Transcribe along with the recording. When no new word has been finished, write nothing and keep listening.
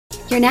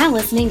You're now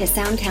listening to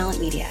Sound Talent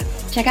Media.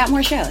 Check out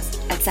more shows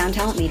at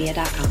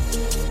soundtalentmedia.com.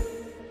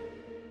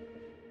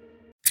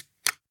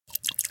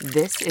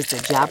 This is the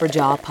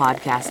Jabberjaw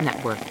Podcast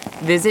Network.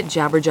 Visit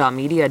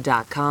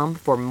jabberjawmedia.com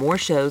for more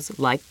shows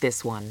like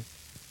this one.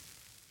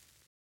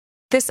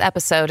 This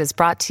episode is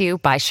brought to you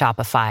by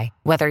Shopify.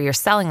 Whether you're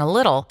selling a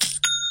little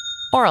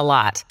or a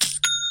lot,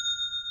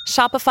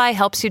 Shopify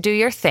helps you do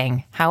your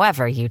thing,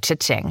 however you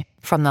cha-ching.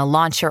 From the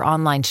launch your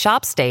online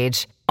shop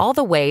stage, all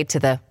the way to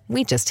the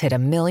we just hit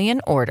 1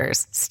 million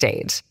orders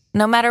stage.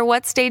 No matter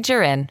what stage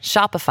you're in,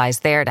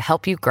 Shopify's there to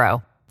help you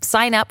grow.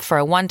 Sign up for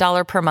a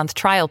 $1 per month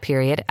trial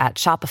period at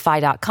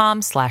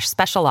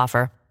shopify.com/special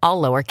offer,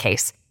 all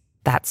lowercase.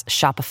 That's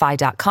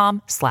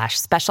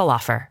shopify.com/special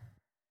offer.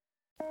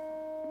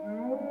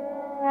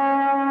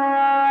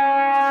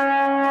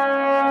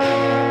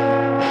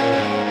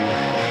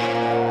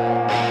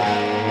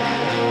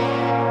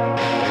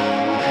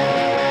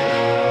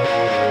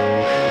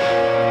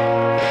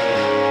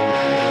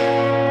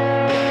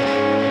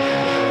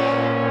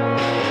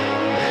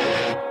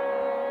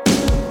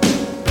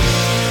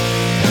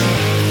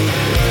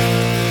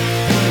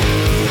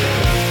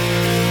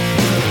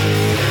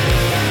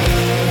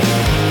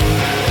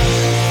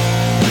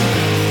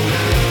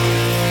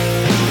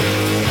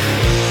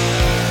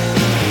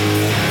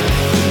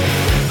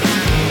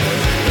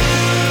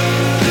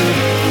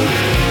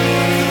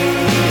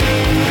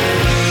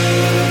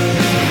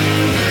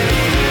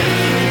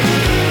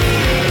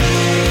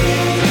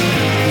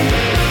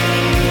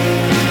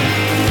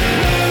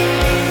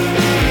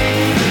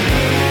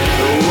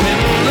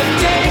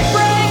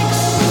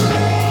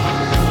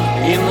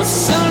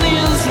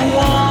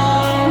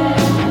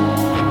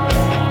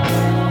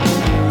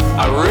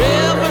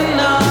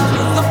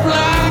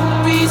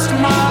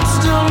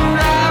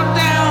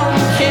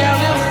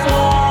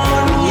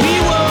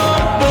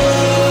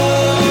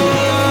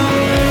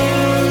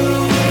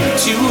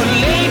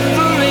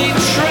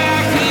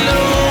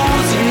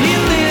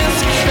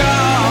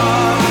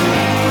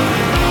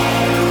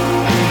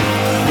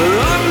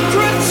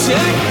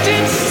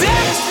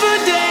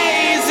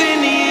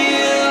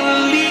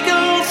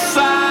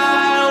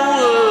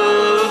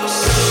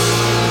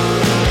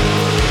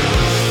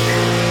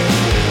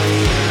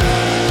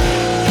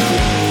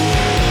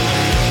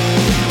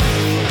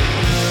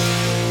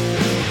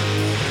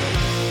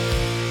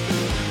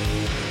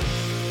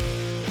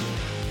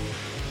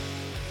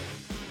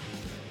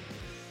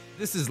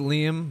 This is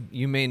Liam.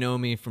 You may know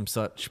me from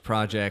such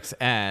projects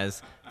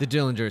as the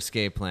Dillinger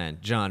Escape Plan,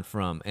 John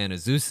From, and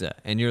AZUSA,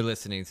 and you're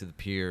listening to the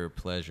Pure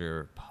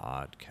Pleasure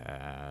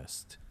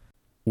Podcast.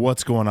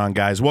 What's going on,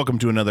 guys? Welcome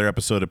to another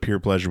episode of Pure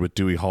Pleasure with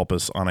Dewey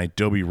Halpus on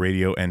Adobe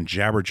Radio and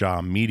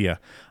Jabberjaw Media.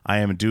 I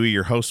am Dewey,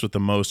 your host with the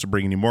most,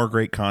 bringing you more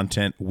great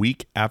content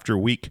week after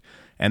week.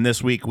 And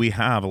this week we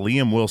have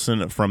Liam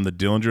Wilson from the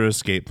Dillinger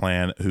Escape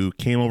Plan, who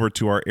came over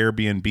to our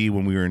Airbnb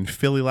when we were in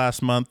Philly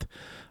last month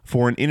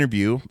for an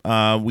interview.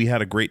 We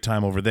had a great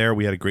time over there.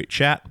 We had a great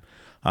chat.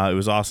 It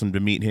was awesome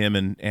to meet him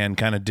and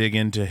kind of dig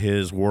into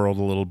his world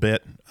a little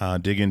bit,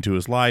 dig into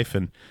his life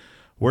and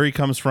where he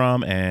comes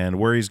from and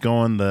where he's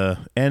going, the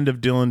end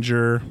of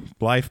Dillinger,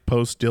 life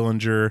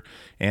post-Dillinger,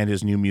 and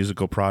his new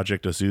musical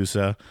project,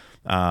 AZUSA.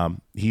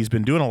 He's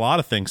been doing a lot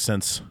of things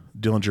since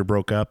Dillinger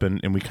broke up,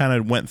 and we kind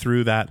of went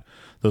through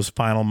those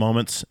final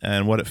moments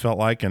and what it felt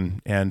like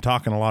and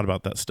talking a lot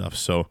about that stuff.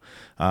 So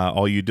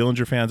all you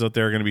Dillinger fans out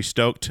there are going to be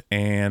stoked,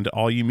 and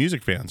all you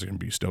music fans are going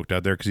to be stoked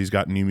out there because he's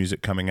got new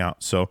music coming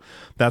out. So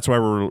that's why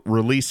we're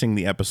releasing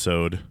the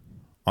episode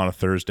on a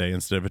Thursday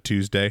instead of a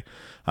Tuesday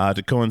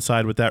to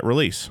coincide with that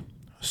release.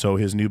 So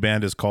his new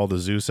band is called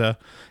AZUSA,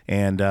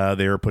 and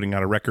they are putting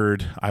out a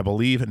record, I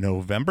believe, in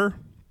November.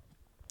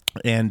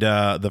 And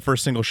the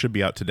first single should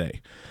be out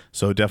today.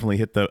 So definitely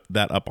hit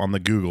that up on the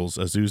Googles.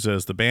 AZUSA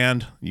is the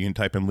band. You can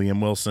type in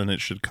Liam Wilson. It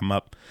should come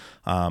up.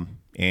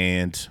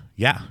 And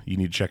yeah, you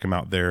need to check them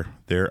out. They're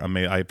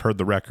amazing. I've heard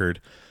the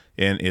record,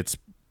 and it's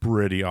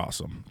pretty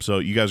awesome. So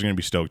you guys are going to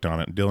be stoked on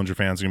it. Dillinger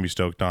fans are going to be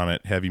stoked on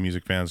it. Heavy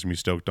music fans are going to be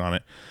stoked on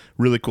it.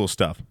 Really cool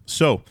stuff.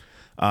 So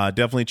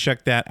definitely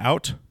check that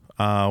out.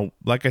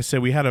 Like I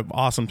said, we had an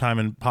awesome time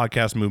in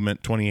Podcast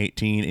Movement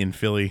 2018 in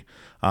Philly.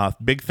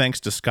 Big thanks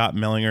to Scott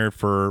Mellinger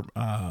for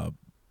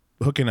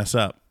hooking us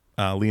up,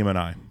 Liam and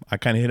I. I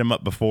kind of hit him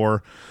up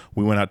before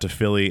we went out to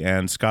Philly,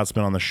 and Scott's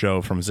been on the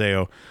show from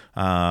Zayo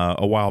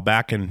a while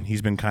back, and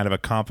he's been kind of a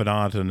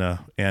confidant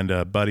and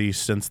a buddy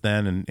since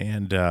then.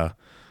 And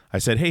I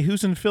said, hey,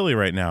 who's in Philly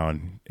right now?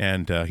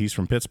 And he's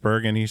from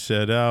Pittsburgh, and he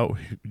said,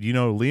 you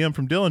know Liam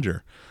from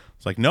Dillinger?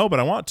 It's like, no, but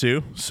I want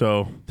to.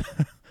 So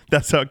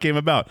that's how it came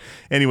about.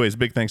 Anyways,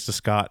 big thanks to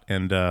Scott,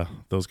 and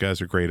those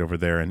guys are great over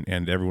there,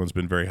 and everyone's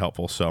been very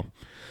helpful. So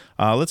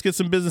let's get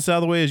some business out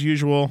of the way as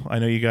usual. I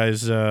know you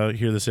guys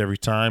hear this every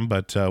time,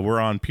 but we're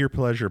on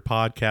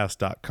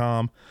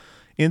purepleasurepodcast.com,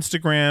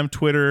 Instagram,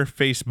 Twitter,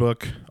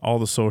 Facebook, all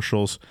the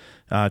socials.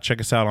 Check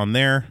us out on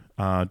there.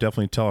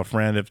 Definitely tell a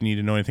friend if you need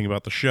to know anything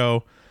about the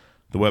show.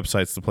 the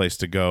website's the place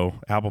to go.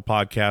 Apple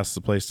Podcasts,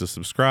 the place to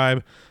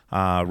subscribe.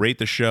 Rate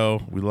the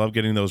show. We love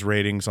getting those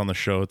ratings on the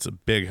show. It's a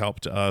big help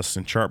to us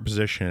in chart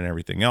position and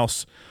everything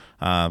else.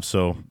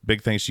 So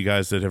big thanks to you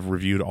guys that have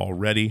reviewed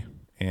already,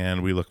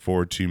 and we look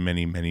forward to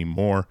many, many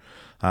more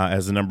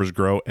as the numbers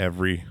grow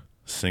every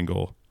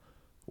single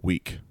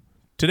week.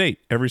 To date,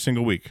 every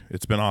single week.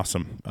 It's been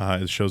awesome.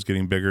 The show's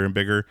getting bigger and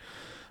bigger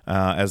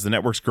as the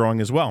network's growing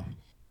as well.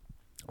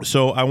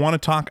 So I want to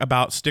talk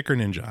about Sticker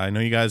Ninja. I know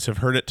you guys have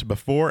heard it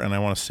before, and I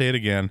want to say it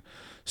again.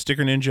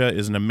 Sticker Ninja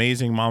is an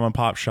amazing mom and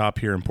pop shop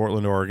here in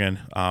Portland, Oregon,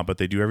 but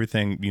they do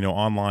everything,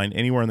 online.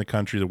 Anywhere in the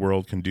country, the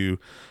world can do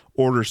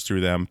orders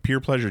through them. Peer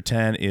Pleasure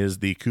 10 is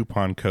the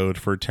coupon code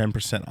for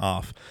 10%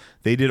 off.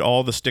 They did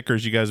all the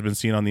stickers you guys have been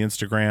seeing on the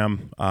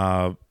Instagram,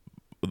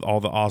 all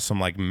the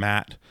awesome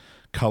matte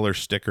color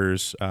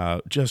stickers.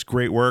 Just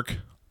great work.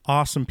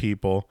 Awesome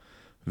people.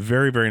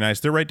 Very, very nice.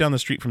 They're right down the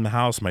street from the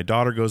house. My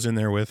daughter goes in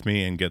there with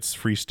me and gets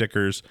free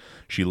stickers.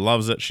 She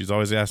loves it. She's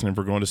always asking if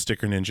we're going to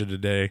Sticker Ninja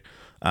today.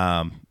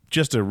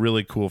 Just a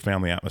really cool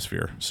family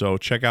atmosphere. So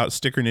check out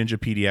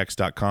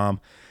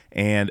stickerninjapdx.com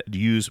and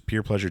use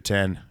Peer Pleasure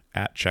 10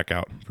 at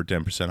checkout for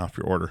 10% off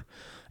your order.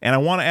 And I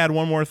want to add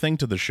one more thing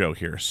to the show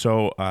here.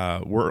 So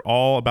we're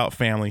all about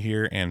family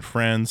here and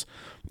friends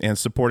and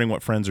supporting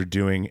what friends are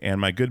doing.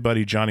 And my good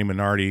buddy Johnny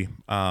Minardi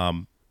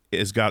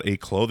has got a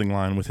clothing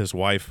line with his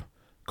wife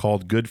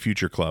called Good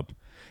Future Club.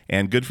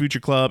 And Good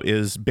Future Club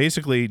is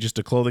basically just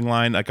a clothing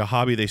line, like a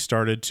hobby they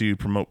started to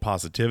promote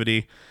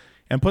positivity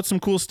and put some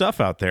cool stuff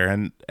out there.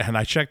 And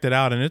I checked it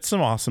out, and it's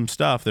some awesome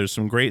stuff. There's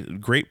some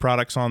great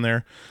products on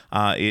there.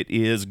 It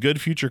is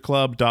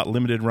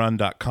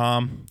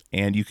goodfutureclub.limitedrun.com,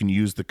 and you can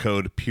use the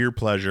code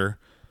PEERPLEASURE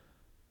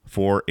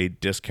for a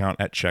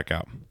discount at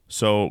checkout.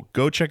 So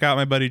go check out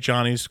my buddy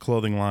Johnny's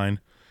clothing line.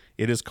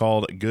 It is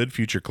called Good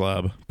Future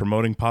Club,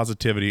 promoting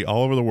positivity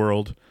all over the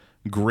world.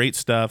 Great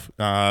stuff.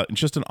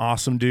 Just an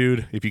awesome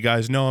dude. If you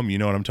guys know him, you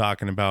know what I'm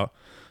talking about.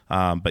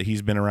 But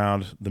he's been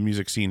around the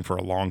music scene for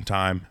a long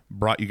time.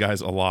 Brought you guys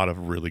a lot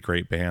of really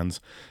great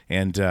bands,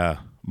 and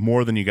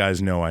more than you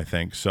guys know, I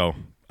think. So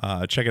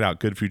check it out,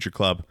 Good Future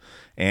Club,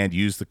 and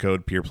use the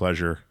code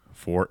PEERPLEASURE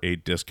for a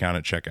discount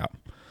at checkout.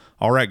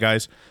 All right,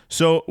 guys.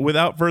 So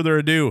without further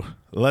ado,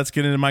 let's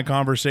get into my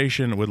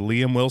conversation with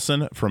Liam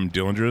Wilson from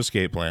Dillinger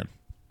Escape Plan.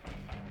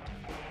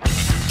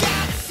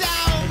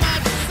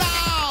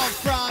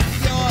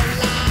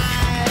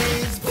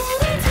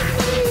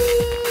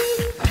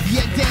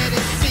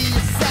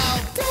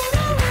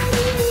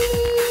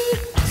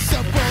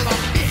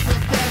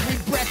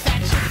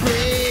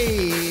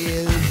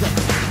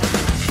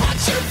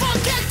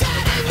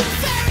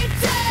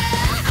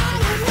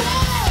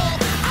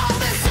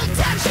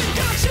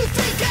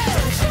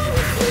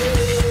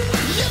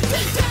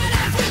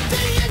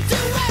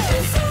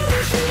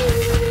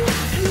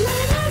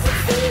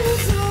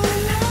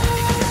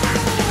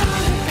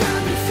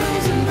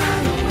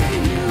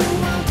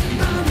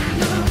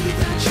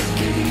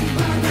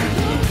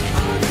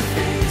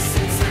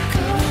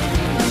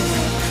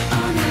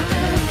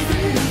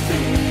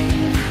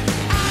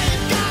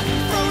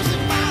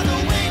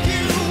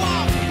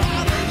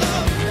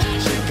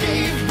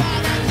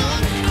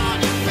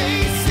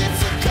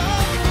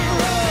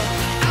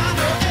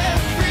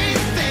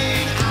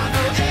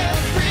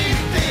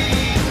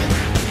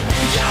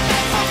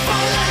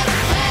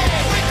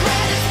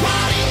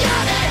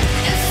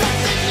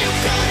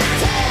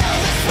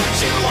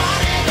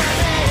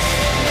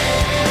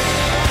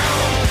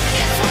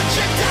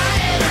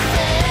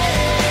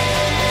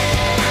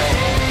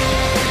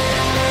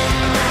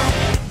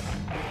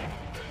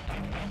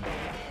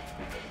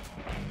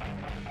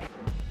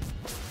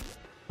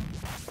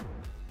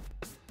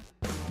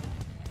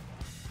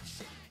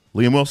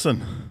 Liam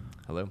Wilson.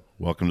 Hello.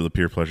 Welcome to the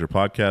Peer Pleasure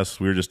Podcast.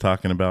 We were just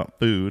talking about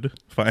food,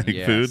 finding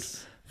Yes. food.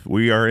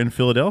 We are in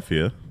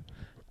Philadelphia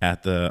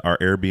at our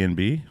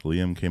Airbnb.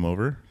 Liam came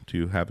over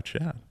to have a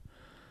chat.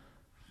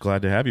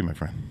 Glad to have you, my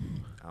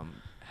friend. I'm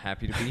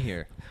happy to be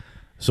here.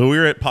 So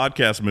we're at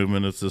Podcast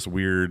Movement. It's this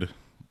weird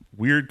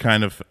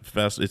kind of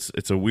fest.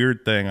 It's a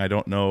weird thing. I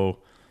don't know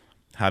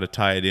how to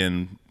tie it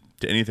in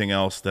to anything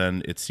else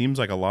than it seems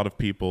like a lot of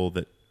people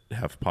that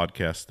have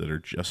podcasts that are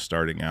just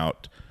starting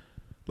out,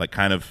 like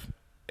kind of,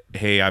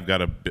 hey, I've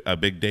got a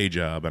big day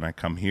job and I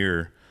come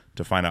here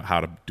to find out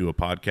how to do a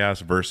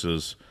podcast,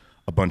 versus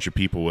a bunch of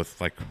people with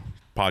like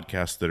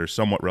podcasts that are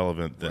somewhat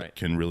relevant that Right.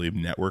 can really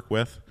network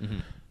with. Mm-hmm.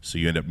 So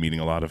you end up meeting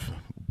a lot of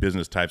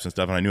business types and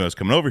stuff. And I knew I was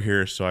coming over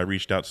here, so I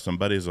reached out to some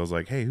buddies. I was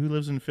like, hey, who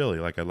lives in Philly?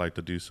 Like, I'd like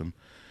to do some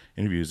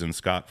interviews. And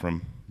Scott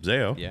from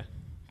Zayo Yeah,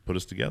 put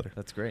us together.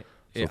 that's great.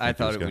 So I thank you,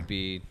 thought it Scott. would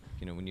be,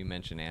 when you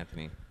mentioned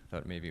Anthony, I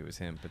thought maybe it was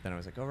him. But then I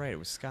was like, oh, right, it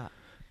was Scott.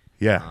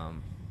 Yeah.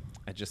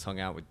 I just hung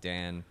out with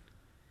Dan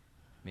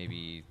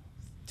maybe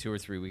 2 or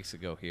 3 weeks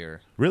ago here.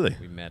 Really?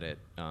 We met at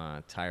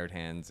Tired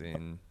Hands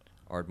in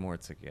Ardmore.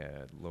 It's like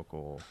a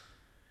local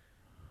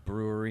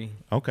brewery.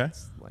 Okay.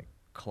 It's like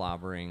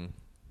clobbering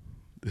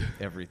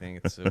everything.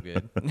 It's so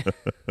good.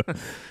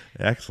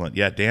 Excellent.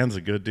 Yeah, Dan's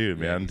a good dude,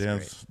 man. Yeah,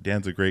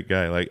 Dan's a great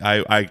guy. Like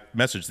I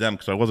messaged them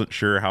because I wasn't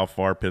sure how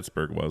far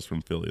Pittsburgh was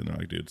from Philly, and they're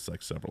like, dude, it's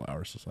like several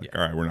hours. It's like,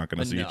 all right, we're not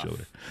going to see each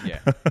other. Yeah.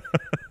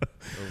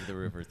 Over the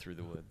river, through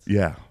the woods.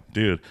 Yeah,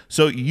 dude.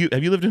 So have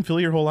you lived in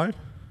Philly your whole life?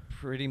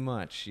 Pretty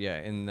much,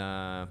 yeah. In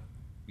the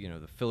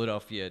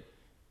Philadelphia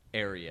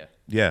area.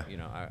 Yeah.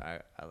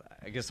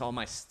 I guess all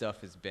my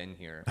stuff has been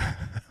here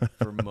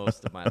for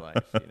most of my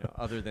life.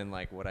 Other than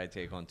like what I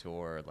take on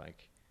tour,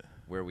 like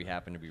where we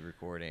happen to be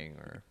recording,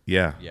 or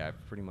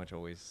I've pretty much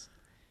always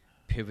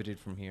pivoted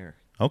from here.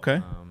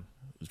 Okay.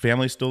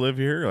 Family still live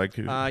here?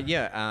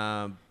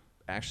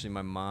 Actually,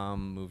 my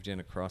mom moved in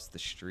across the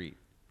street.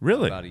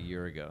 Really? About a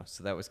year ago,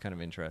 so that was kind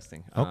of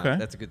interesting. Okay.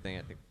 That's a good thing.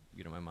 I think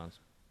my mom's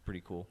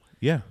pretty cool.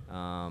 Yeah.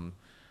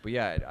 But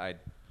yeah,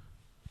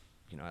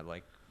 I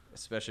like,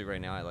 especially right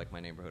now, I like my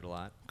neighborhood a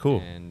lot. Cool.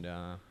 And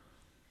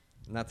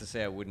not to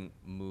say I wouldn't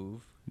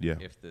move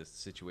if the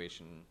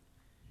situation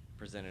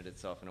presented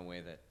itself in a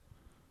way that,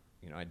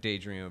 I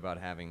daydream about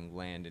having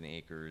land and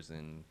acres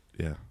and,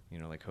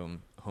 like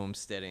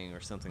homesteading or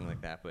something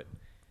like that. But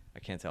I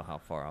can't tell how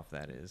far off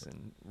that is.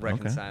 And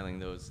reconciling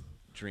those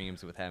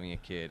dreams with having a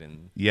kid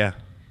and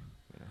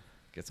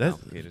gets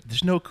complicated.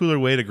 There's no cooler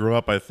way to grow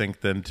up, I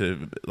think, than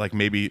to like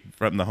maybe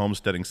from the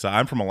homesteading side.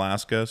 I'm from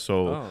Alaska,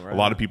 so a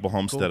lot of people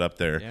homestead up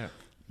there. Yeah.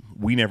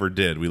 We never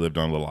did. We lived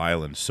on a little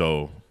island.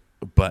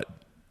 But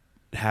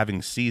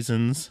having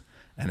seasons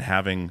and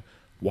having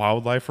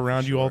wildlife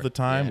around you all the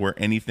time, where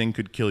anything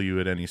could kill you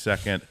at any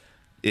second,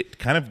 it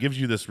kind of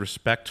gives you this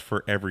respect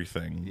for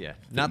everything. Yeah,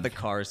 not the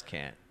cars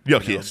can't. Yeah,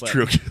 it's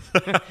true.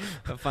 I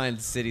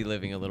find city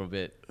living a little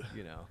bit,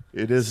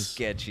 it is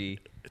sketchy.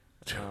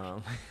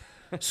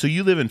 So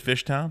you live in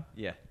Fishtown?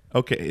 Yeah.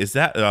 Okay. Is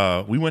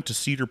that we went to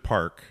Cedar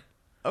Park?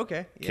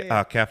 Okay.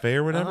 Cafe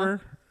or whatever.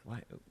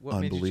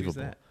 What made you choose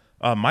that?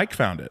 Mike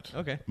found it.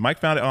 Okay. Mike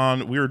found it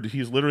on.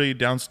 He's literally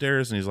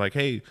downstairs and he's like,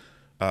 "Hey,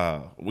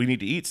 we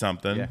need to eat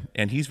something,"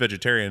 and he's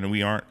vegetarian and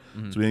we aren't.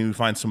 So we need to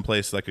find some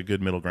place like a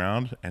good middle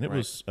ground, and it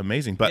was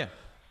amazing. But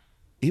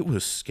it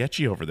was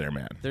sketchy over there,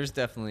 man. There's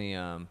definitely,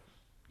 I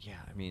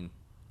mean,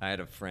 I had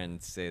a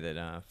friend say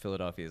that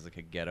Philadelphia is like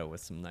a ghetto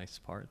with some nice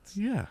parts.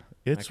 Yeah,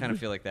 I kind of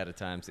feel like that at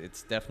times.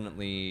 It's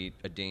definitely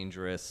a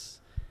dangerous,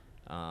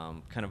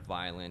 kind of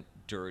violent,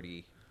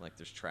 dirty. Like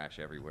there's trash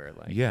everywhere.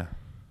 Like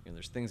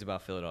there's things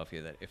about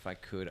Philadelphia that if I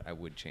could, I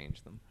would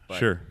change them. But,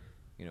 sure.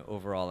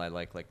 Overall, I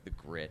like the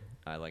grit.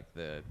 I like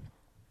the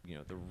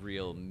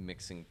real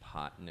mixing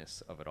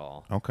potness of it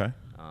all. Okay.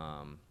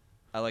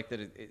 I like that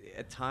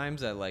at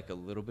times I like a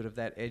little bit of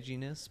that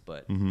edginess,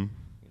 but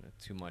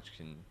too much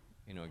can,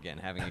 again,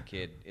 having a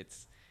kid,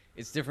 it's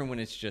different when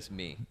it's just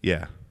me.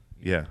 Yeah.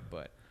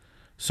 But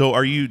so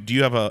are you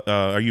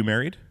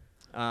married?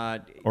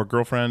 Or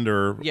girlfriend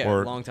or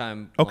long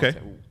time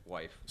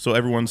wife. So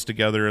everyone's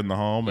together in the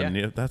home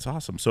and that's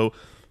awesome. So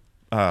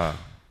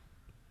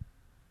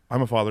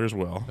I'm a father as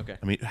well. Okay.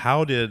 I mean,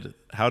 how did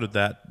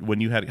that when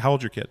you had how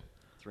old's your kid?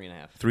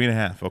 3.5.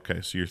 3.5.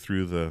 Okay, so you're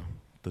through the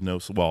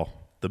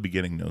the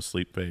beginning no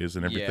sleep phase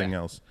and everything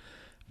else.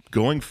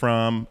 Going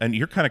from and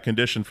you're kind of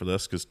conditioned for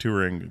this because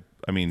touring.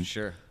 I mean,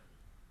 sure.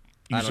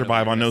 You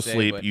survive on no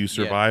sleep. You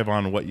survive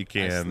on what you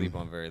can. I sleep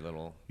on very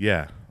little.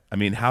 Yeah. I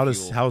mean,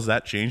 how's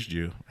that changed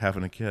you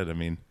having a kid? I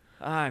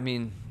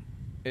mean,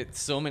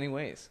 it's so many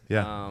ways.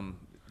 Yeah.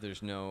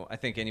 I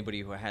think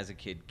anybody who has a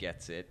kid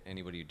gets it.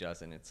 Anybody who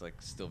doesn't, it's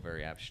like still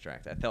very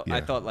abstract. I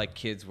thought like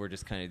kids were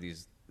just kind of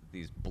these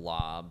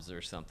blobs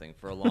or something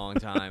for a long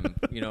time,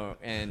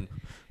 and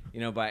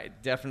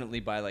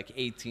by like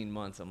 18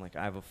 months, I'm like,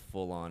 I have a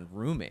full on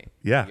roommate.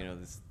 Yeah.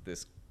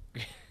 This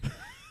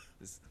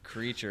this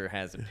creature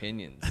has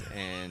opinions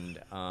and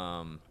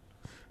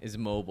is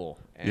mobile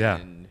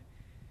and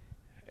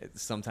it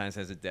sometimes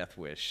has a death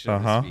wish, so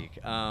to speak.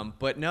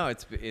 But no,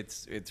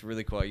 it's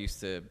really cool. I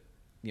used to,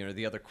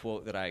 the other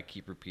quote that I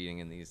keep repeating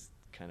in these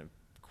kind of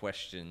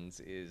questions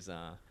is,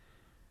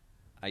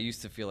 I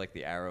used to feel like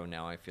the arrow,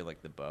 now I feel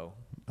like the bow.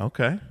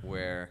 Okay.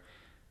 Where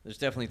there's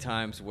definitely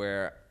times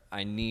where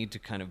I need to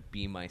kind of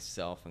be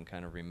myself and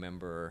kind of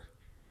remember,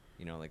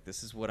 like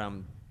this is what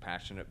I'm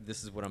passionate,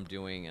 this is what I'm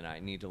doing, and I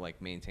need to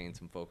like maintain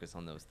some focus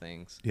on those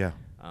things. Yeah.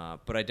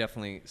 But I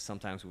definitely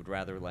sometimes would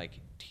rather like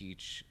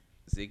teach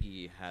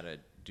Ziggy how to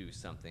do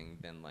something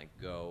than like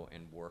go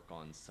and work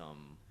on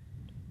some,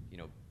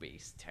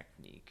 bass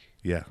technique.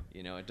 Yeah.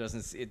 It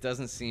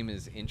doesn't seem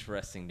as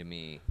interesting to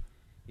me,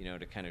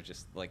 to kind of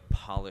just like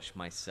polish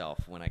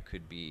myself when I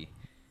could be,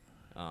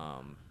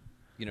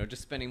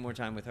 just spending more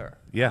time with her.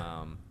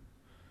 Yeah.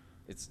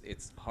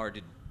 It's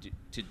hard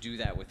to do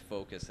that with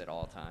focus at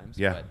all times.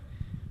 Yeah. But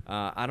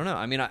I don't know.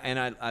 I mean,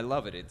 I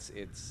love it.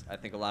 It's I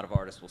think a lot of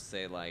artists will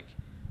say like,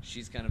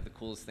 she's kind of the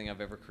coolest thing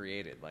I've ever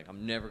created. Like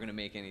I'm never gonna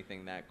make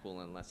anything that cool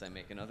unless I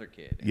make another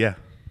kid. And, yeah.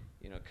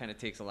 It kind of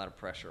takes a lot of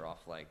pressure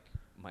off like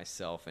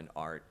myself and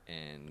art,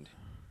 and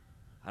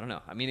I don't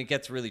know. I mean, it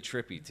gets really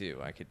trippy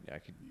too. I could.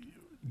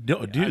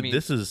 No, dude,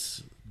 this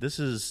is This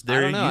is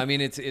I don't know. I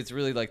mean, it's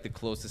really like the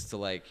closest to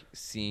like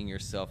seeing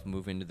yourself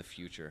move into the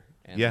future,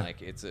 and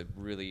like it's a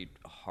really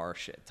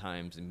harsh at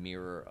times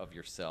mirror of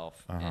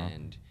yourself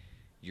and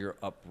your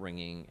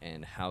upbringing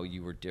and how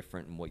you were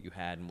different and what you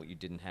had and what you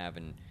didn't have,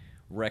 and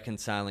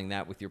reconciling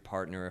that with your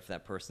partner if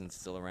that person's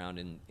still around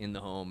in the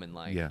home, and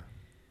like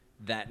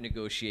that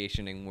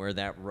negotiation and where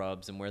that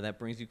rubs and where that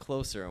brings you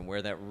closer and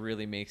where that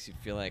really makes you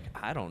feel like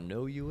I don't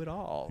know you at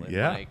all, and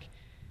like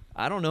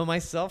I don't know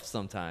myself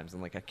sometimes,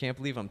 and like I can't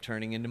believe I'm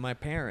turning into my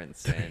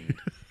parents, and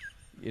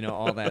you know,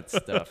 all that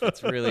stuff.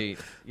 It's really,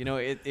 you know,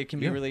 it can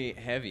be really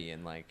heavy,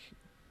 and like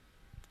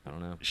I don't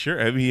know. Sure.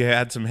 Have you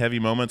had some heavy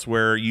moments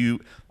where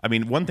I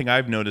mean, one thing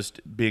I've noticed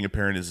being a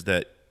parent is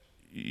that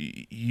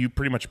you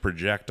pretty much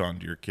project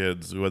onto your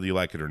kids, whether you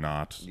like it or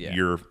not,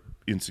 your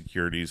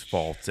insecurities,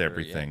 faults,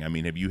 everything. I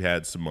mean, have you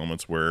had some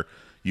moments where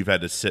you've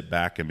had to sit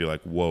back and be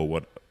like, whoa,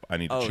 what, I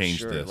need to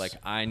change this? Like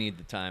I need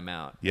the time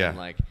out. Yeah. And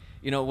like,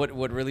 you know,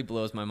 what really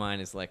blows my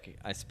mind is like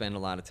I spend a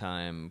lot of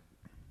time,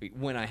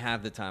 when I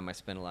have the time, I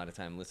spend a lot of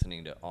time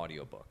listening to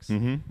audiobooks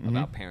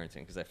about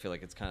parenting, because I feel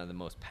like it's kind of the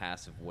most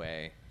passive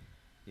way,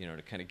 you know,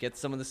 to kind of get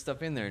some of the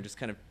stuff in there and just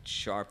kind of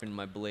sharpen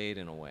my blade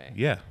in a way.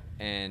 Yeah.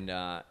 And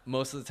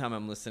most of the time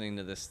I'm listening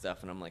to this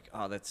stuff and I'm like,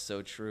 oh, that's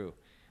so true.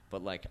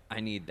 But like, I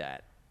need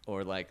that.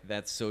 Or like,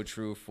 that's so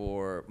true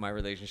for my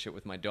relationship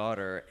with my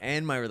daughter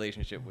and my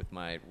relationship with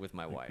my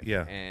wife.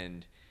 Yeah.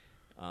 And,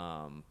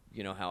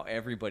 you know, how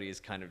everybody is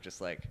kind of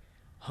just like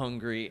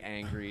hungry,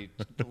 angry,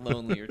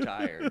 lonely, or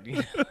tired, you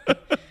know?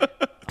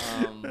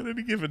 At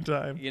any given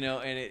time. You know,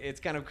 and it's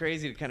kind of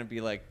crazy to kind of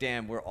be like,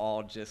 damn, we're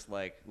all just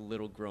like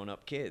little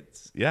grown-up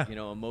kids. Yeah. You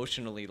know,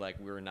 emotionally, like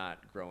we're not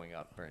growing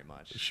up very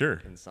much.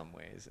 Sure. In some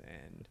ways.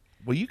 And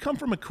well, you come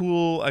from a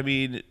cool, I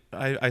mean,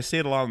 I say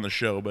it a lot on the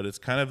show, but it's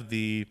kind of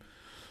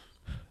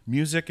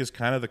music is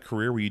kind of the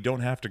career where you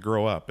don't have to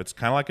grow up. It's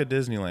kind of like a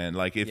Disneyland.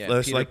 Like if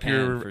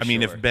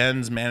if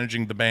Ben's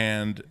managing the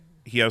band,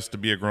 he has to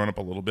be a grown up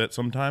a little bit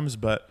sometimes,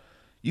 but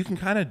you can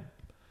kind of,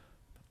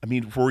 I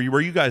mean, for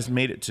where you guys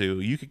made it to,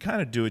 you could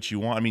kind of do what you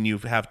want. I mean, you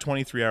have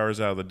 23 hours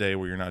out of the day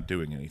where you're not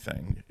doing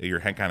anything. You're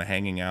kind of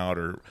hanging out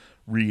or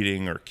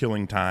reading or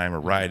killing time or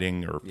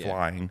riding or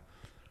flying.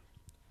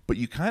 But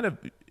you kind of,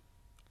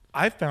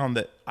 I found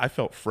that I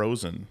felt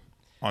frozen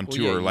on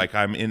tour. Like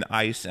I'm in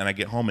ice and I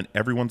get home and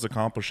everyone's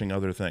accomplishing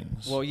other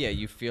things. Well, yeah,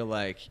 you feel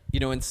like,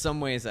 you know, in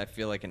some ways I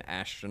feel like an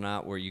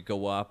astronaut where you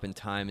go up and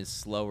time is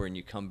slower and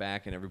you come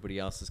back and everybody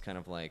else is kind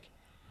of like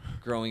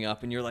growing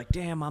up and you're like,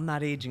 damn, I'm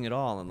not aging at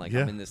all. And like,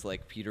 I'm in this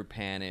like Peter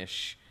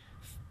Pan-ish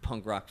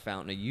punk rock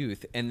fountain of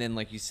youth. And then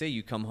like you say,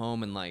 you come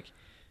home and like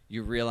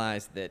you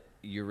realize that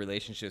your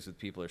relationships with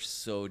people are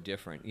so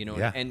different, you know?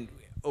 And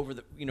over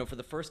the, you know, for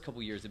the first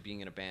couple years of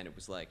being in a band, it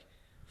was like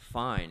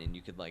fine. And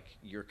you could like,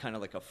 you're kind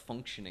of like a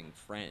functioning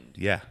friend.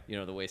 Yeah. You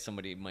know, the way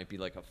somebody might be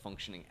like a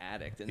functioning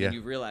addict. And then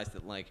you realize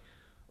that like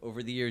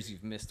over the years,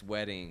 you've missed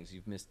weddings,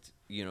 you've missed,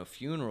 you know,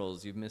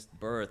 funerals, you've missed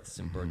births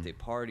and birthday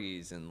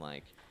parties, and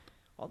like,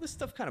 all this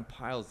stuff kind of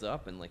piles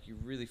up and like you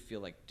really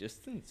feel like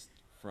distanced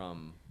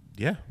from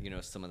you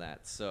know, some of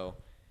that. So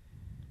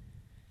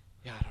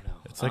yeah, I don't know.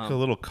 It's like a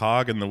little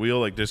cog in the wheel,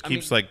 like just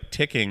keeps like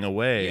ticking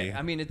away. Yeah,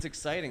 I mean, it's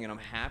exciting and I'm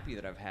happy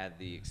that I've had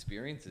the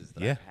experiences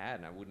that I've had,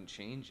 and I wouldn't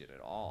change it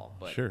at all.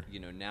 But you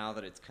know, now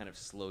that it's kind of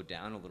slowed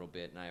down a little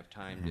bit and I have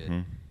time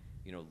to,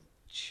 you know,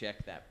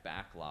 check that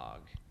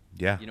backlog.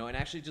 Yeah. You know, and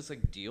actually just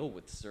like deal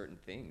with certain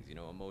things, you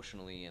know,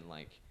 emotionally and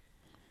like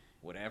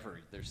whatever.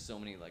 There's so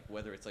many, like,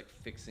 whether it's like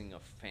fixing a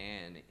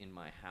fan in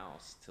my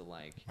house to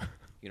like,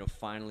 you know,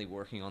 finally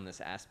working on this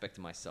aspect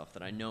of myself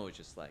that I know is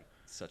just like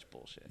such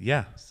bullshit.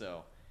 Yeah.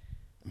 So,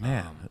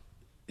 man,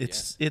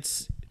 it's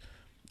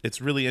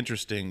really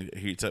interesting.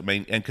 I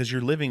mean, and because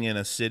you're living in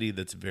a city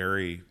that's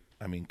very,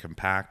 I mean,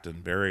 compact and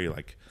very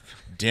like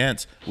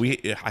dense.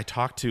 I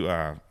talked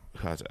to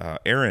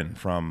Aaron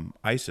from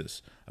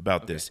ISIS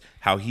about this,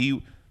 how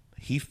he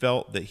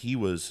felt that he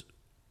was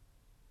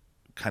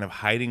kind of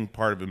hiding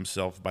part of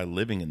himself by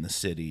living in the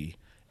city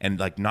and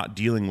like not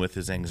dealing with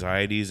his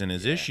anxieties and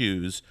his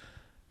issues,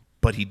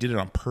 but he did it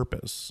on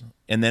purpose.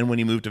 And then when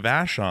he moved to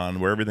Vashon,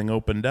 where everything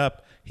opened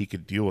up, he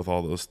could deal with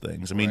all those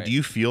things. I mean, do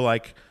you feel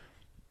like,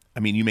 I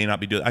mean, you may not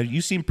be doing, you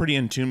seem pretty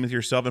in tune with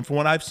yourself. And from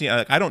what I've seen,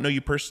 I don't know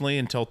you personally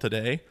until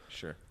today,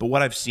 but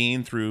what I've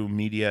seen through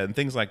media and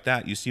things like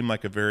that, you seem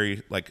like a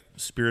very like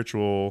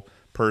spiritual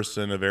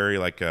person, a very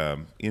like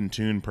in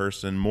tune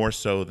person, more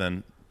so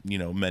than, you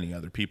know, many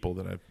other people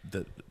that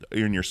are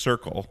in your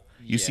circle.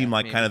 You seem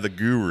like kind of the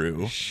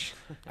guru.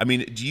 I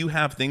mean, do you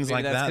have things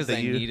like that? That's because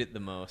I need it the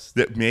most.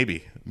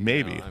 Maybe. You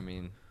know, I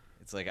mean,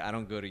 it's like I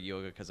don't go to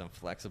yoga because I'm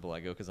flexible. I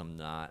go because I'm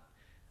not.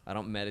 I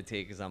don't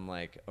meditate because I'm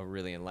like a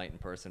really enlightened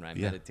person. I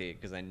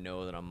meditate because I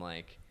know that I'm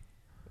like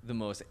the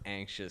most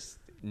anxious,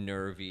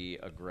 nervy,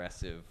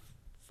 aggressive,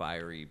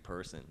 fiery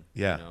person.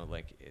 Yeah. You know,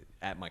 like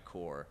at my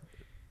core.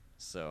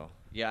 So,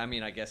 yeah, I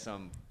mean, I guess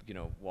I'm, you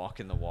know,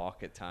 walking the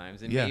walk at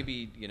times. And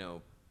maybe, you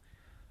know,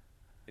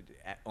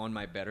 on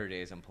my better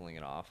days, I'm pulling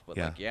it off. But,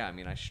 like, I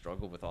mean, I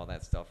struggle with all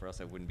that stuff or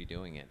else I wouldn't be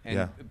doing it.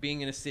 And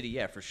being in a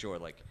city, for sure.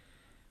 Like,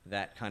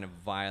 that kind of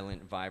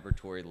violent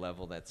vibratory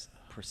level that's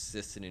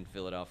persistent in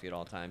Philadelphia at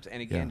all times.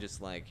 And again,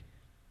 just like,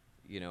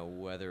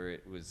 whether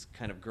it was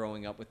kind of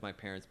growing up with my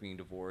parents being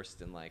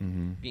divorced and like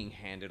being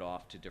handed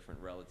off to different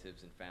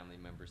relatives and family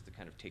members to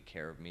kind of take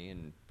care of me,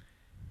 and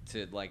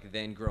to like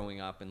then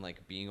growing up and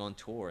like being on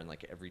tour and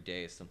like every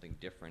day is something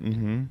different.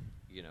 And,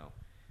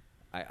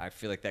 I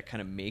feel like that kind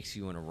of makes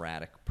you an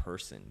erratic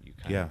person. You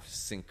kind of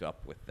sync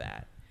up with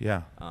that.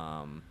 Yeah.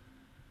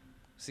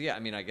 So yeah, I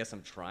mean, I guess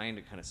I'm trying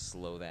to kind of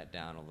slow that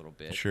down a little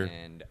bit. Sure.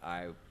 And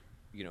I,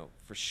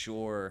 for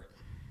sure,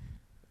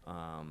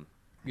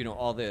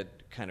 all the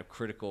kind of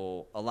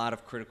a lot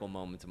of critical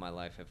moments in my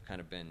life have kind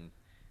of been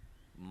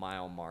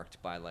mile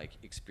marked by like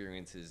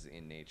experiences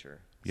in nature.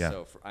 Yeah.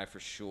 So I for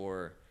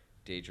sure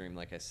daydream,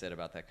 like I said,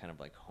 about that kind of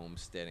like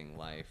homesteading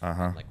life,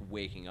 and like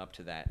waking up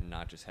to that and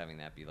not just having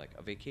that be like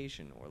a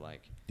vacation or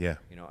like, I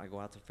go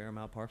out to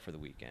Fairmount Park for the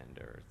weekend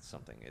or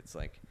something. It's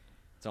like,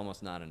 it's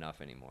almost not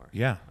enough anymore.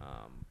 Yeah.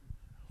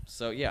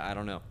 So yeah, I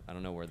don't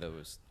know where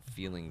those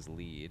feelings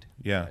lead.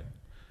 Yeah.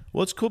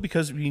 Well, it's cool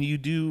because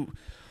you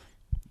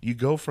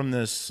go from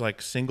this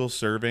like single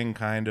serving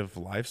kind of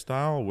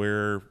lifestyle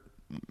where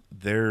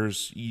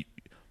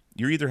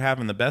you're either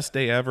having the best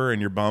day ever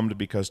and you're bummed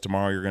because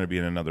tomorrow you're going to be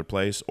in another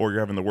place, or you're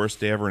having the worst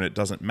day ever and it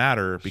doesn't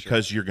matter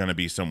because you're going to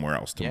be somewhere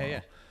else tomorrow.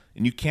 Yeah.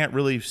 And you can't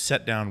really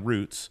set down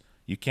roots.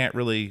 You can't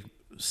really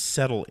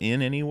settle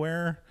in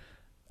anywhere.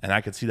 And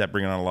I could see that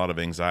bringing on a lot of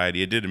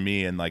anxiety. It did to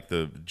me, and like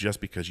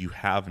just because you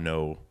have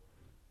no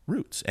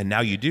roots, and now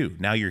you do.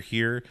 Now you're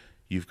here.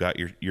 You've got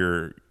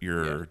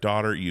your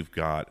daughter. You've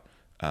got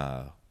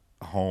a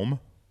home.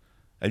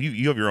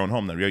 You have your own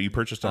home, though. You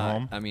purchased a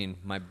home. I mean,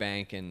 my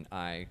bank and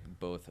I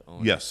both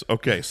own. Yes.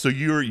 Okay. So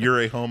you're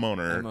a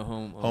homeowner. I'm a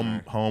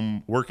homeowner.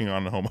 Home working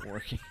on the home.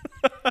 Working.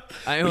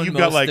 I own you've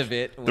most got like of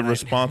it. The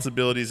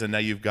responsibilities, and now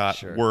you've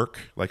got work,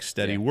 like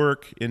steady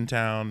work in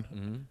town.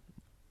 Mm-hmm.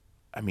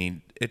 I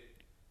mean,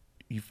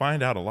 you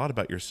find out a lot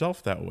about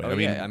yourself that way.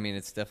 I mean,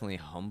 it's definitely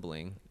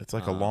humbling. It's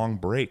like a long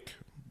break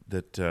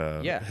that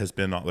has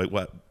been like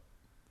what?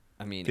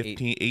 I mean,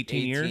 18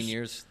 years? 18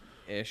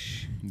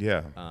 years-ish.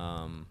 Yeah.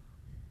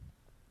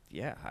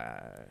 Yeah.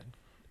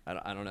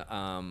 I don't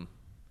know.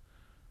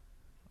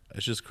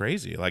 It's just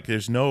crazy. Like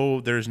there's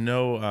no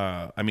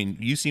I mean,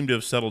 you seem to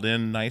have settled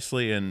in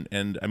nicely,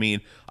 and I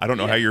mean, I don't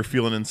know how you're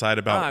feeling inside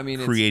about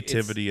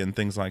creativity and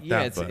things like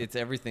that. Yeah, it's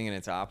everything and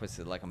its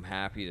opposite. Like I'm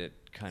happy to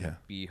kind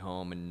of be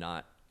home and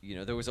not,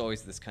 there was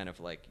always this kind of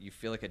like, you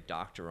feel like a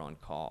doctor on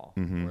call,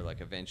 where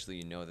like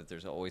eventually that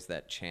there's always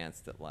that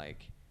chance that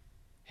like,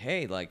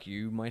 hey, like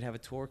you might have a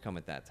tour come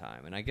at that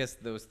time. And I guess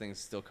those things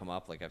still come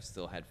up. Like I've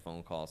still had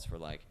phone calls for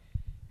like,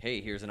 hey,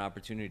 here's an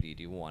opportunity.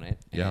 Do you want it?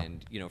 Yeah.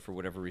 And, for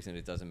whatever reason,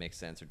 it doesn't make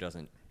sense or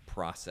doesn't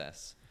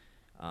process.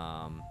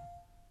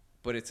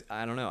 But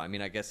I don't know. I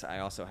mean, I guess I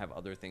also have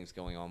other things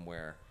going on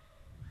where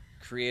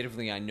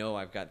creatively I know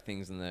I've got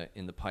things in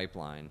the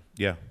pipeline.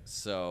 Yeah.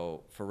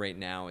 So for right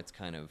now, it's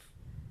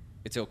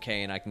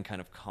okay. And I can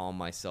kind of calm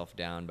myself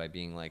down by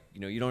being like,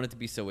 you don't have to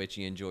be so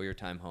itchy. Enjoy your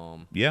time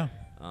home. Yeah.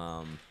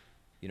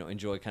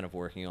 Enjoy kind of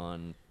working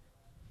on,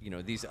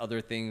 these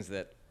other things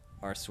that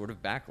are sort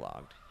of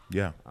backlogged.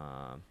 Yeah.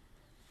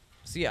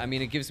 So yeah, I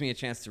mean, it gives me a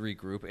chance to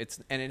regroup.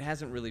 And it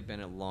hasn't really been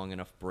a long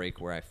enough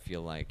break where I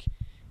feel like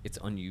it's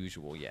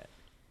unusual yet.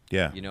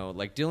 Yeah.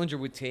 Like Dillinger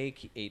would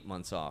take 8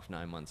 months off,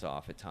 9 months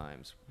off at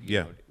times.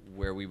 You know,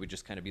 where we would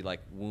just kind of be like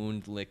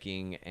wound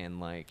licking and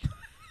like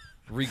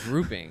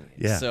regrouping.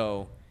 Yeah.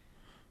 So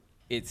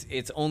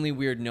it's only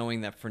weird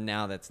knowing that for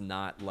now that's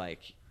not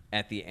like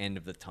at the end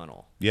of the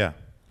tunnel. Yeah.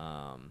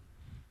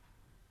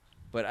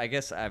 But I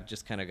guess I've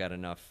just kind of got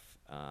enough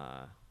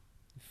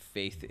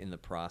faith in the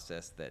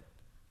process that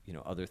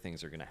other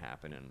things are going to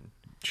happen, and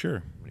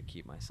I'm going to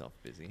keep myself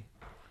busy.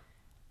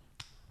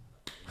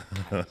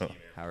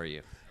 How are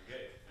you?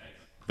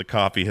 The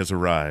coffee has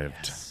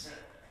arrived. Yes.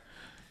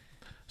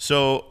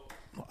 So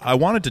I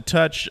wanted to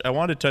touch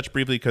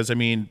briefly because I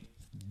mean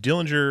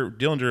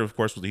Dillinger of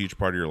course was a huge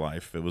part of your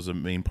life. It was a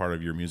main part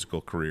of your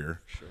musical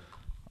career. Sure.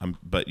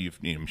 But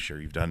I'm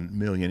sure you've done a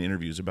million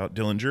interviews about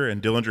Dillinger,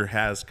 and Dillinger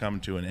has come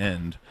to an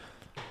end.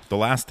 The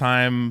last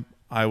time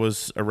I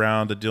was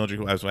around the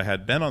Dillinger, as I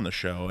had been on the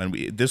show, and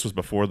this was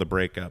before the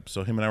breakup.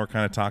 So him and I were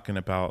kind of talking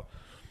about,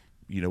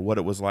 what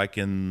it was like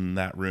in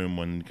that room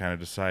when kind of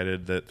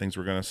decided that things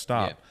were going to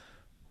stop. Yeah.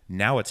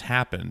 Now it's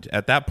happened.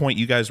 At that point,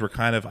 you guys were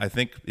kind of, I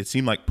think it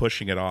seemed like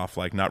pushing it off,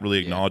 like not really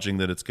acknowledging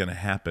that it's going to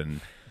happen.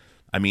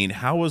 I mean,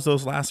 how was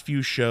those last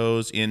few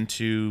shows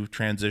into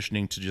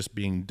transitioning to just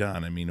being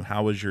done? I mean,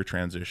 how was your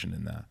transition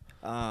in that?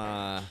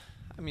 I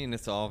mean,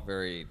 it's all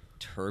very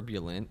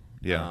turbulent.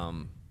 Yeah.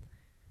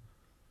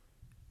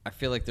 I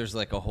feel like there's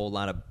like a whole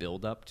lot of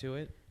build up to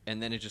it,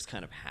 and then it just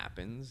kind of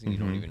happens, and you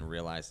don't even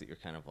realize that you're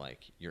kind of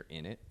like you're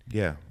in it.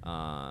 Yeah.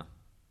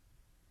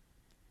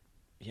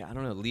 Yeah, I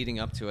don't know. Leading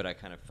up to it, I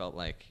kind of felt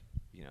like,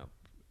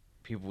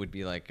 people would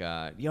be like,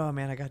 yo,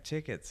 man, I got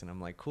tickets. And I'm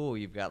like, cool,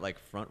 you've got like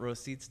front row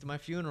seats to my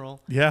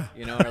funeral. Yeah.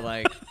 Or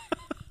like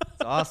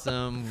It's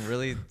awesome.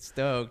 Really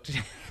stoked.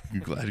 I'm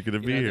glad you're gonna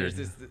be know, here.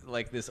 There's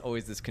this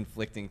always this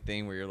conflicting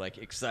thing where you're like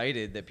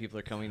excited that people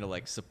are coming to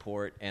like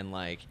support and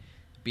like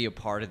be a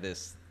part of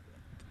this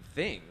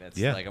thing that's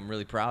like I'm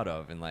really proud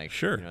of and like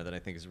that I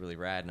think is really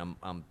rad, and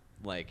I'm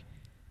like,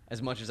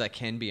 as much as I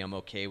can be, I'm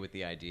okay with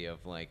the idea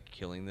of like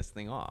killing this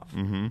thing off.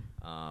 And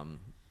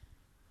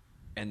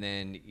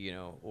then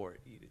or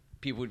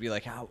people would be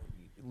like, how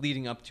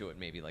leading up to it,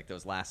 maybe like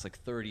those last like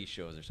 30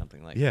 shows or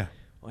something, like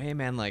well, hey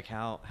man, like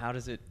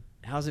how's it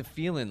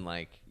feeling,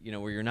 like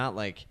where you're not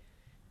like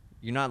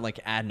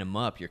adding them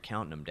up, you're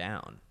counting them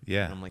down.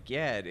 And I'm like,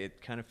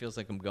 it kind of feels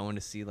like I'm going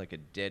to see like a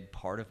dead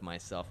part of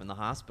myself in the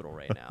hospital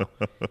right now.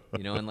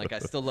 And like I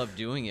still love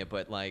doing it,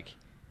 but like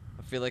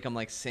I feel like I'm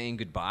like saying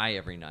goodbye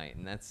every night,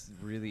 and that's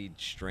really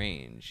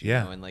strange. You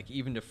know? And like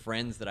even to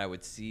friends that I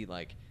would see,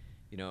 like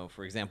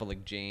for example,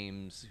 like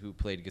James, who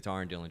played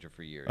guitar in Dillinger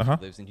for years, who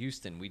lives in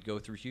Houston. We'd go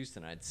through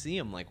Houston. I'd see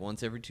him like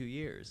once every 2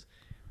 years,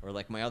 or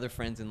like my other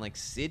friends in like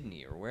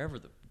Sydney or wherever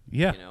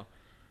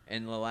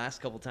And the last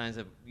couple times,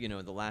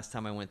 the last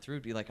time I went through,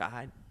 it'd be like,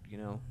 I'll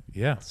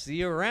see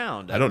you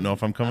around. I don't know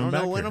if I'm coming back. I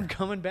don't know when I'm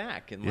coming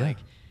back. And like,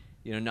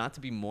 not to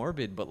be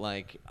morbid, but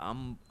like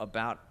I'm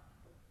about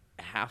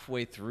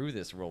halfway through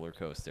this roller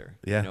coaster.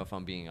 If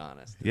I'm being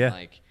honest. And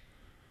like,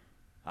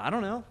 I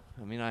don't know.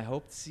 I mean, I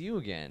hope to see you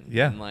again.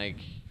 And like,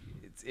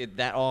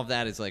 all of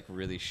that is like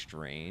really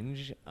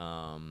strange.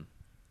 But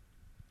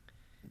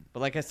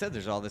like I said,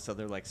 there's all this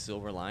other like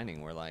silver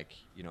lining where like,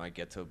 I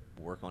get to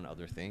work on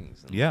other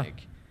things. And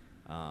like,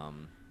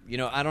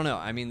 I don't know.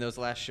 I mean, those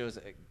last shows,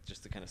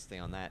 just to kind of stay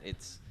on that,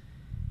 it's,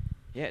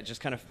 just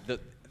kind of the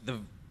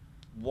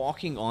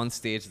walking on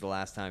stage the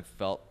last time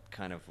felt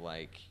kind of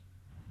like,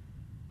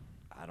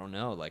 I don't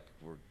know, like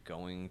we're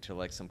going to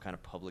like some kind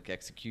of public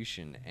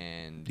execution,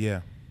 and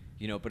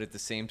but at the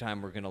same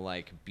time we're gonna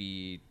like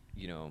be,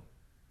 I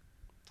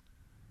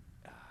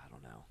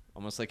don't know,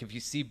 almost like if you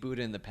see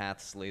Buddha in the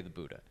path, slay the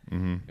Buddha.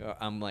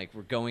 I'm like,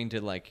 we're going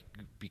to like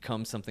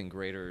become something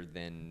greater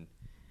than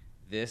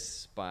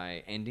this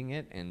by ending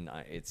it, and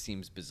it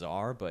seems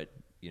bizarre, but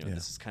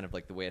this is kind of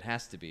like the way it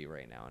has to be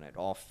right now, and it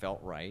all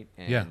felt right,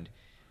 and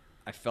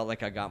I felt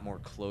like I got more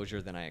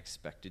closure than I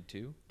expected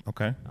to.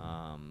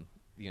 And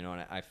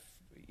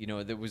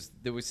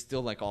there was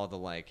still like all the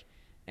like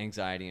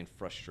anxiety and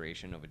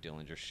frustration of a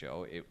Dillinger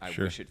show. I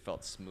wish it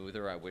felt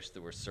smoother. I wish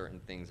there were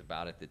certain things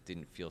about it that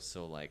didn't feel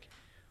so like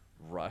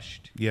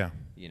rushed.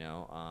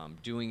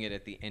 Doing it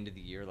at the end of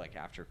the year, like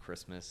after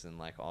Christmas and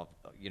like all,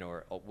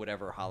 or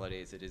whatever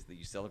holidays it is that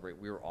you celebrate,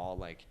 we were all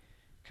like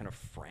kind of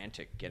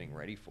frantic getting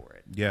ready for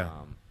it. There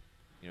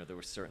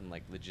were certain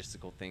like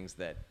logistical things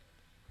that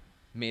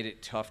made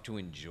it tough to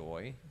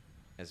enjoy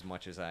as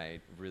much as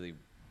I really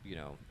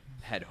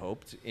had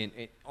hoped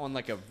on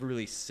like a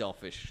really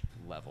selfish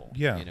level.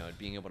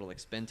 Being able to like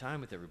spend time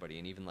with everybody,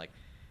 and even like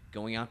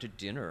going out to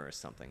dinner or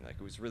something. Like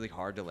it was really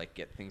hard to like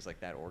get things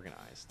like that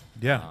organized.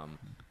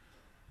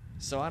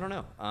 So I don't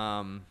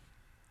know.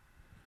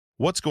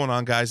 What's going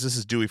on, guys? This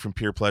is Dewey from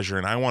Pure Pleasure,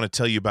 and I want to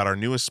tell you about our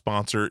newest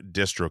sponsor,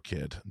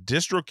 DistroKid.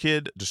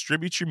 DistroKid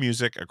distributes your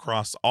music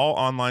across all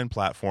online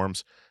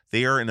platforms.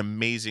 They are an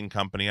amazing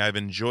company. I've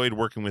enjoyed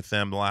working with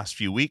them the last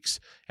few weeks,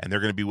 and they're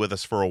going to be with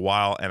us for a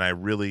while, and I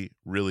really,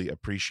 really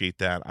appreciate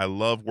that. I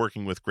love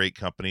working with great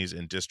companies,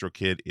 and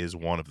DistroKid is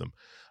one of them.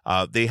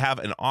 They have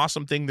an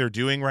awesome thing they're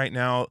doing right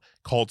now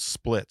called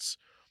splits.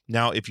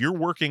 Now, if you're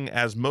working,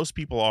 as most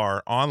people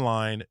are,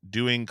 online,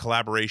 doing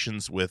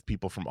collaborations with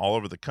people from all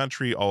over the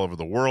country, all over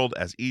the world,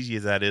 as easy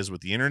as that is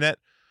with the internet,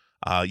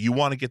 you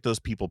want to get those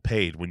people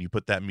paid when you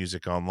put that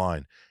music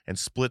online, and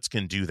splits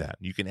can do that.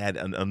 You can add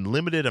an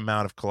unlimited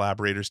amount of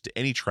collaborators to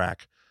any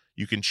track.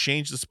 You can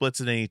change the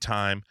splits at any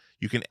time.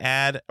 You can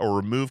add or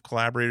remove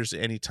collaborators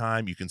at any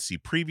time. You can see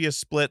previous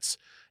splits,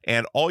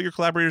 and all your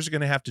collaborators are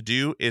going to have to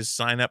do is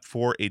sign up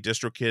for a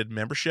DistroKid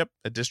membership,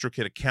 a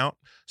DistroKid account,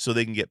 so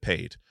they can get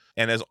paid.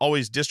 And as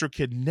always,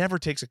 DistroKid never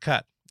takes a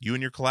cut. You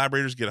and your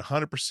collaborators get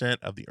 100%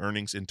 of the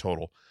earnings in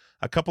total.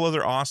 A couple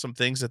other awesome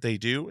things that they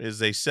do is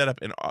they set up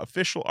an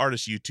official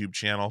artist YouTube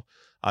channel.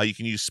 You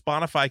can use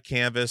Spotify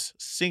Canvas,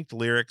 synced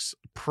lyrics,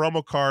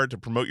 promo card to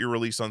promote your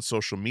release on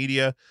social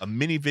media, a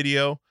mini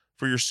video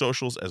for your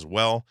socials as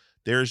well.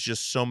 There's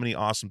just so many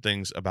awesome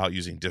things about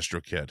using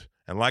DistroKid.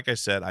 And like I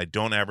said, I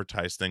don't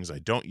advertise things I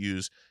don't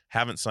use,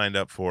 haven't signed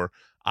up for.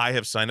 I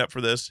have signed up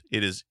for this.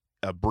 It is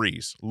a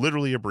breeze,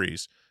 literally a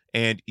breeze.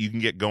 And you can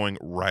get going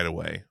right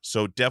away.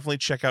 So definitely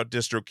check out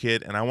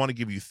DistroKid, and I want to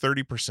give you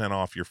 30%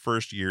 off your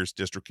first year's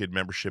DistroKid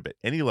membership at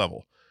any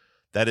level.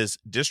 That is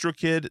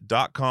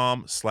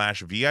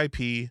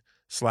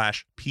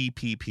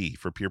distrokid.com/VIP/PPP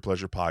for Pure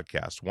Pleasure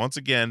Podcast. Once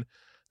again,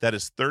 that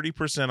is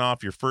 30%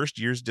 off your first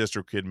year's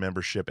DistroKid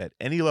membership at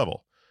any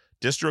level.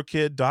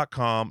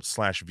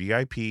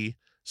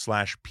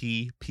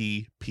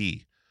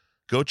 distrokid.com/VIP/PPP.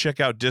 Go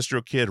check out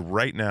DistroKid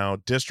right now,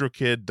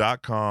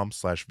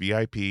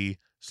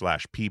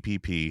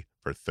 distrokid.com/VIP/PPP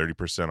for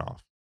 30%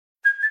 off.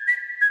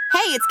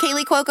 Hey, it's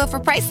Kaylee Cuoco for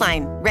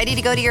Priceline. Ready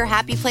to go to your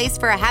happy place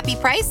for a happy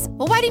price?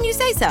 Well, why didn't you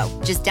say so?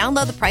 Just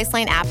download the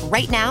Priceline app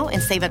right now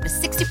and save up to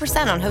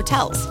 60% on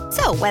hotels.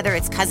 So whether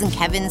it's Cousin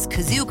Kevin's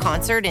Kazoo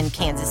Concert in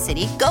Kansas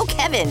City, go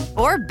Kevin,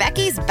 or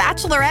Becky's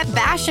Bachelorette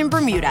Bash in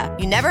Bermuda,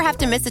 you never have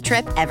to miss a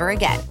trip ever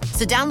again.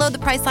 So download the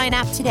Priceline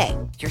app today.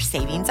 Your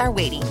savings are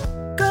waiting.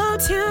 Go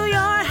to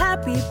your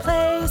happy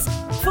place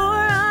for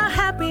a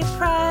happy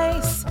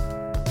price.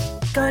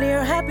 Go to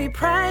your happy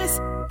price,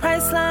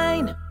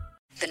 Priceline.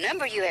 The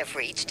number you have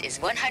reached is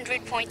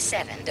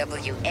 100.7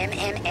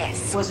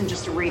 WMMS. It wasn't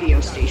just a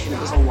radio station, it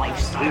was a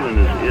lifestyle. Cleveland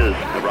is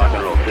a rock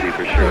and roll city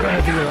for sure. We're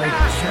gonna be like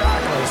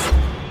Chicago's.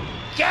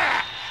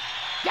 Get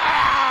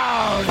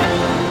down! The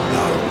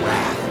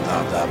Wrath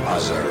of the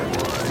Buzzard.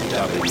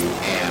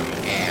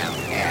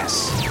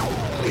 WMMS.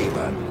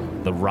 Cleveland.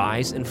 The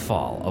rise and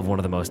fall of one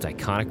of the most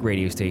iconic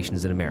radio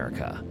stations in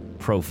America.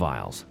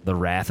 Profiles, The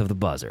Wrath of the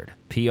Buzzard,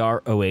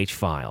 PROH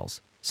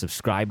Files.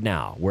 Subscribe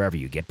now wherever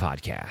you get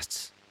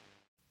podcasts.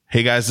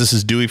 Hey guys, this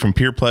is Dewey from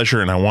Peer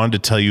Pleasure, and I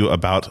wanted to tell you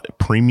about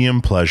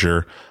Premium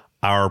Pleasure,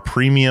 our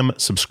premium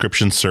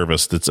subscription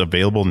service that's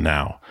available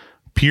now.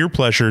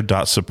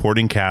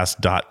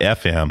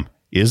 peerpleasure.supportingcast.fm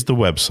is the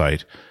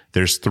website.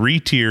 There's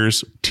 3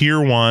 tiers, Tier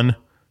 1,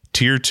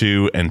 Tier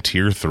 2, and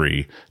Tier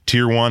 3.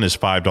 Tier 1 is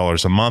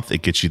 $5 a month.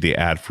 It gets you the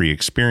ad-free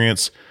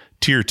experience.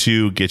 Tier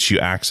 2 gets you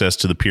access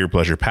to the Peer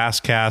Pleasure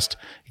Passcast.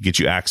 It gets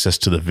you access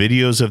to the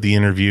videos of the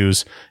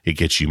interviews. It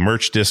gets you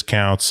merch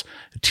discounts.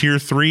 Tier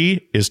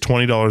 3 is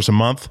 $20 a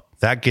month.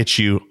 That gets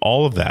you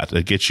all of that.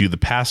 It gets you the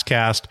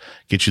Passcast,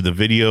 gets you the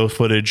video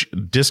footage,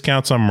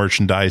 discounts on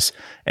merchandise,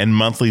 and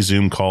monthly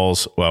Zoom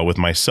calls with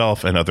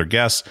myself and other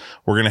guests.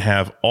 We're going to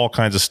have all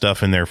kinds of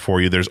stuff in there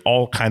for you. There's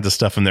all kinds of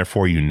stuff in there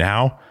for you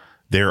now.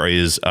 There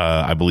is,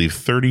 I believe,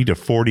 30 to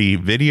 40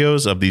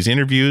 videos of these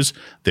interviews.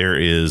 There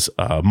is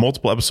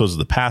multiple episodes of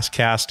the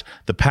Passcast.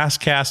 The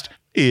Passcast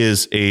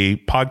is a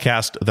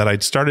podcast that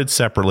I'd started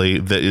separately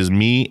that is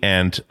me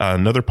and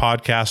another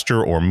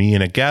podcaster or me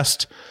and a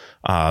guest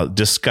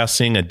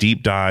discussing a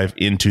deep dive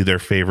into their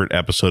favorite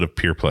episode of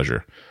Peer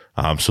Pleasure.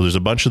 So there's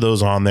a bunch of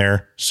those on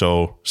there.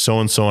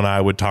 So-and-so and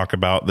I would talk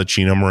about the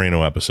Chino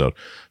Moreno episode.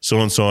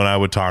 So-and-so and I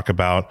would talk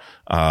about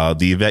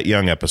the Yvette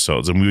Young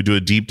episodes. And we would do a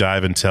deep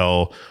dive and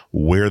tell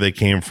where they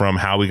came from,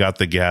 how we got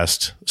the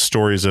guest,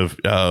 stories of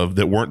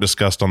that weren't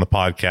discussed on the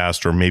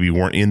podcast or maybe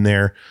weren't in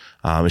there.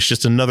 It's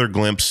just another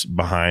glimpse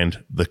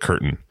behind the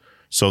curtain.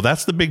 So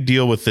that's the big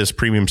deal with this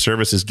premium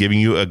service, is giving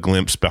you a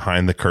glimpse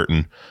behind the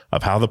curtain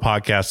of how the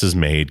podcast is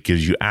made,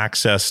 gives you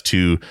access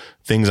to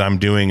things I'm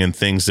doing and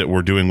things that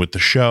we're doing with the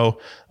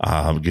show,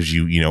 gives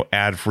you,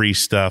 ad-free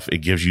stuff. It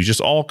gives you just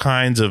all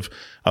kinds of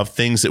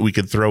things that we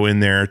could throw in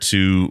there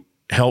to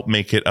help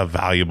make it a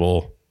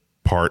valuable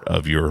part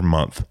of your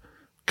month.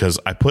 Because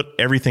I put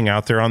everything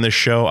out there on this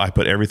show. I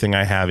put everything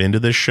I have into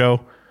this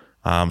show.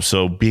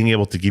 So being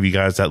able to give you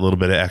guys that little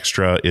bit of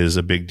extra is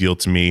a big deal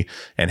to me,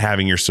 and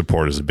having your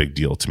support is a big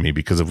deal to me,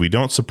 because if we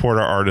don't support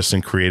our artists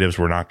and creatives,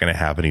 we're not going to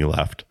have any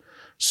left.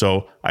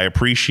 So I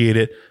appreciate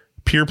it.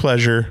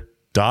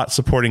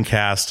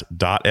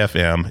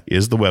 peerpleasure.supportingcast.fm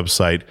is the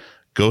website.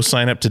 Go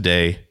sign up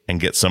today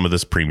and get some of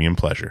this premium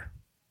pleasure.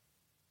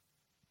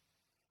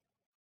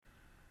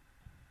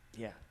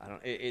 Yeah, I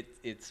don't.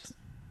 It's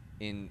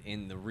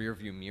in the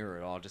rearview mirror.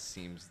 It all just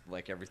seems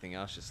like everything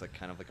else, just like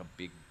kind of like a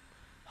big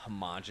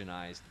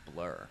homogenized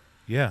blur.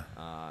 Yeah.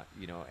 I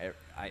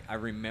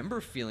remember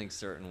feeling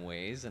certain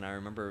ways, and I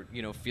remember,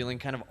 feeling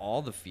kind of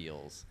all the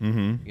feels.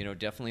 Mm-hmm.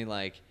 Definitely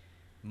like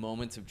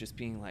moments of just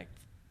being like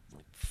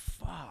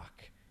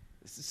fuck,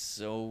 this is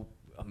so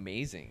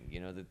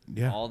amazing.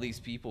 That all these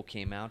people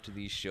came out to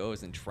these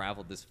shows and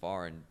traveled this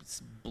far and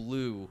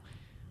blew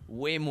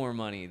way more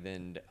money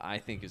than I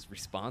think is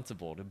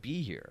responsible to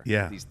be here.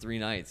 Yeah. These 3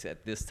 nights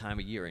at this time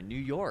of year in New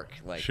York.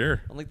 Like,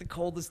 sure. On like the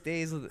coldest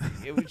days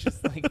it was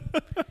just like,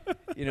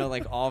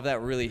 like all of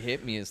that really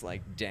hit me as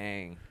like,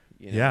 dang,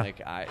 yeah.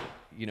 Like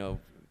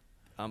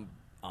I'm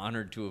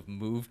honored to have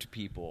moved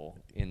people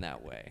in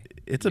that way.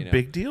 It's a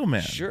big deal,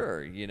 man.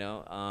 Sure.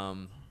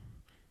 And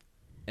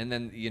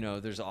then,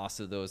 there's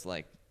also those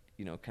like,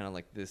 kind of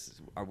like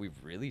this, are we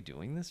really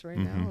doing this right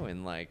now?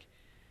 And like,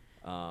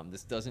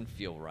 this doesn't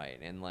feel right,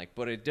 and like,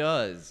 but it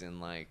does, and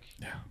like,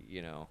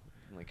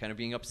 like kind of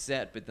being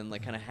upset, but then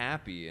like kind of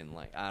happy, and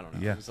like, I don't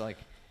know. Yeah. It was like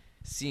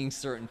seeing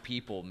certain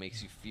people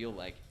makes you feel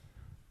like,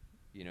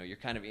 you're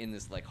kind of in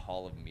this like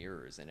hall of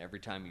mirrors, and every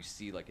time you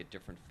see like a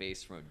different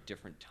face from a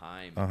different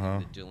time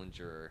in the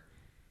Dillinger,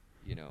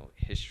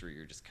 history,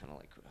 you're just kind of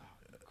like,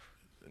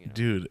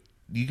 Dude,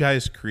 you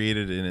guys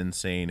created an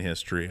insane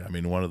history. I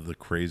mean, one of the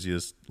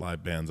craziest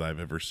live bands I've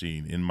ever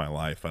seen in my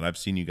life, and I've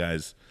seen you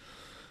guys,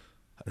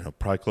 I don't know,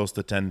 probably close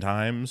to 10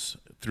 times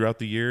throughout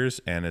the years,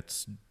 and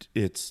it's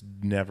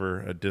never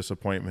a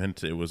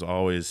disappointment. It was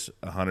always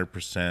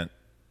 100%,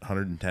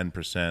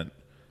 110%,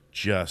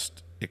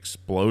 just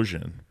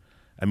explosion.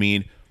 I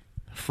mean,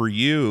 for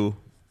you,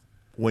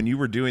 when you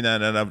were doing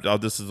that, and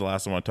this is the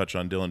last I want to touch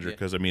on Dillinger,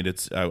 because I mean,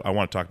 I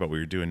want to talk about what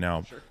you're doing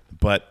now, Sure.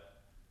 But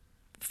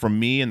from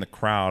me and the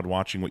crowd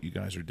watching what you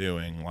guys are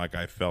doing, like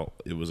I felt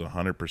it was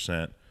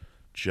 100%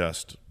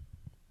 just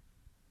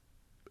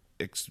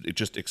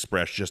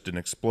expressed, just an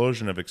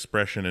explosion of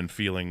expression and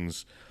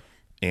feelings.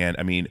 And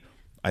I mean,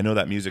 I know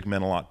that music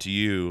meant a lot to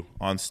you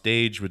on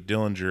stage with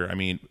Dillinger. I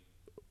mean,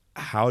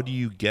 how do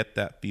you get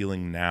that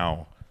feeling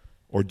now?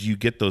 Or do you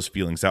get those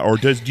feelings out? Or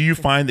do you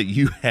find that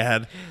you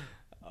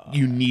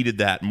needed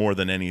that more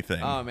than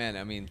anything? Oh man,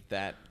 I mean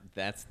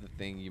that's the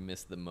thing you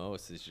miss the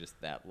most is just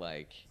that,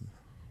 like,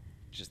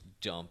 just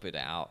dump it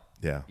out.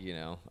 Yeah. You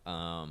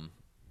know,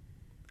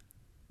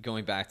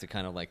 going back to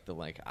kind of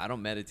like I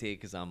don't meditate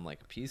because I'm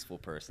like a peaceful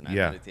person. I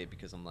meditate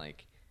because I'm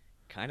like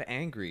kind of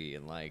angry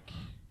and like,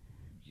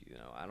 you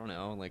know, I don't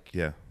know, like.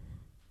 Yeah.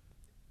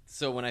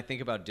 So when I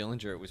think about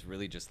Dillinger, it was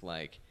really just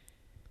like,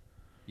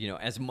 you know,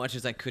 as much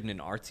as I could in an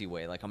artsy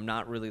way. Like, I'm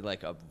not really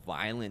like a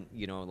violent,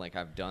 you know, like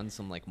I've done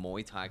some like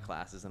Muay Thai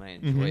classes and I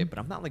enjoy it, but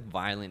I'm not like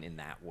violent in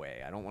that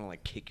way. I don't want to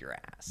like kick your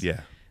ass.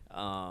 Yeah.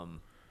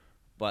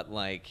 But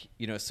like,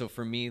 you know, so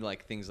for me,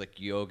 like things like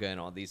yoga and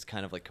all these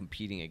kind of like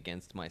competing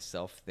against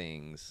myself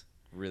things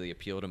really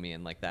appeal to me.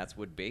 And like, that's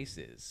what bass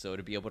is. So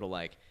to be able to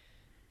like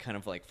kind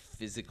of like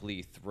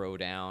physically throw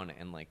down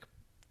and like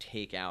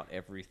take out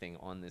everything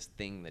on this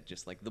thing that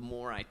just like, the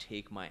more I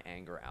take my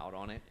anger out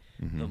on it,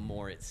 the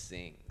more it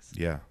sings.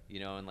 Yeah. You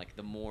know, and like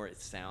the more it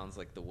sounds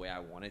like the way I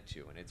want it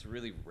to. And it's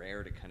really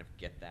rare to kind of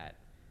get that,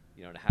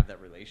 you know, to have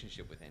that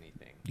relationship with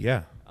anything.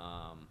 Yeah.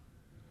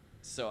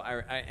 So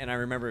I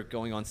remember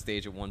going on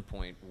stage at one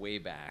point way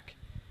back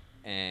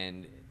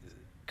and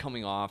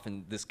coming off,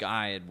 and this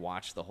guy had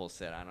watched the whole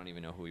set. I don't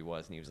even know who he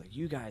was. And he was like,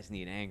 "You guys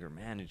need anger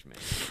management."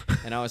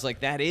 And I was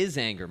like, that is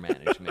anger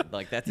management.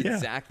 Like, that's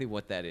exactly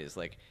what that is.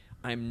 Like,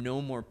 I'm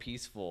no more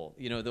peaceful.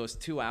 You know, those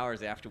 2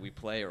 hours after we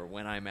play or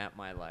when I'm at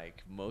my,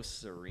 like,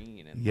 most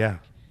serene and, like,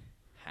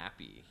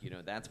 happy. You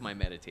know, that's my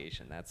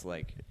meditation. That's,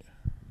 like,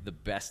 the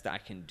best I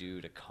can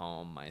do to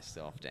calm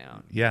myself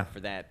down. Yeah. For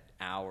that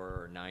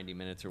hour or 90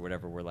 minutes or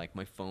whatever where, like,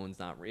 my phone's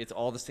not... It's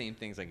all the same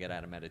things I get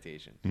out of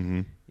meditation.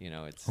 Mm-hmm. You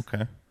know, it's...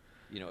 Okay.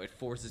 You know, it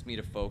forces me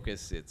to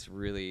focus. It's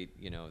really,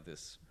 you know,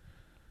 this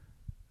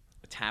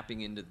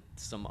tapping into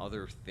some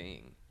other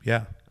thing.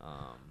 Yeah.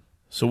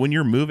 So when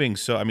you're moving,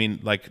 so I mean,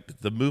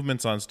 like the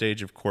movements on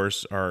stage, of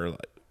course, are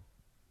like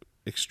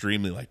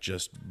extremely like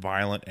just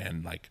violent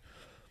and like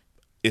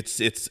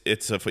it's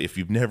if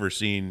you've never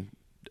seen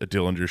a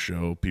Dillinger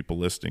show, people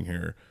listening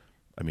here,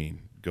 I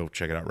mean, go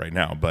check it out right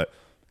now. But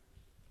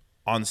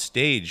on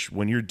stage,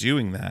 when you're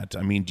doing that,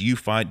 I mean, do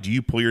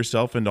you pull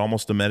yourself into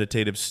almost a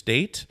meditative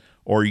state?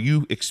 Or are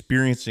you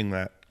experiencing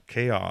that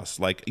chaos?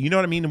 Like, you know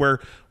what I mean?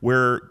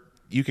 Where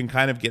you can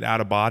kind of get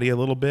out of body a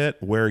little bit,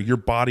 where your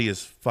body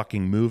is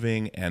fucking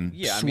moving and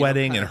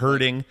sweating and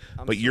hurting,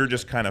 like, but you're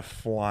just kind of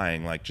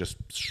flying, like just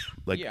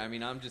like. Yeah, I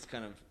mean, I'm just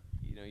kind of,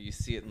 you know, you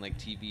see it in like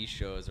TV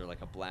shows or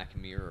like a Black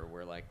Mirror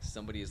where like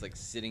somebody is like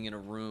sitting in a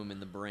room in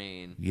the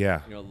brain.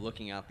 Yeah. You know,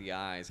 looking out the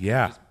eyes.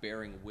 Yeah. Just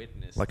bearing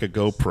witness. Like a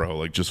GoPro,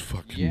 like just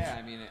fucking. Yeah,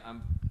 I mean,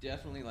 I'm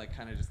definitely like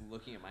kind of just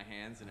looking at my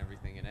hands and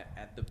everything, and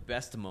at the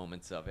best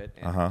moments of it.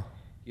 And,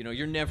 you know,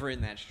 you're never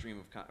in that stream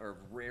of or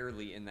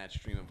rarely in that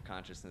stream of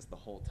consciousness the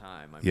whole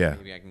time. I mean,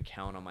 maybe I can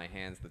count on my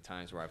hands the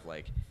times where I've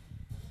like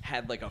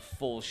had like a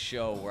full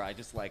show where I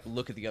just like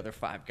look at the other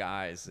 5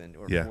 guys and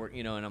four,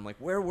 you know, and I'm like,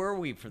 where were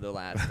we for the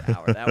last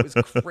hour? That was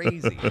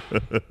crazy,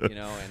 you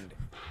know. And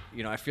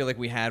you know, I feel like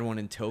we had one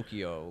in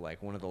Tokyo.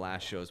 Like one of the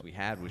last shows we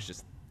had was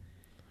just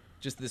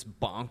this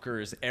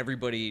bonkers.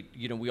 Everybody,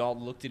 you know, we all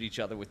looked at each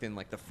other within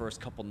like the first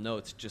couple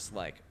notes, just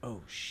like,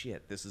 oh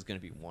shit, this is gonna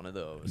be one of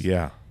those.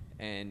 Yeah.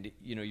 And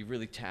you know, you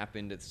really tap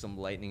into some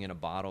lightning in a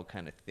bottle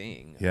kind of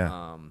thing.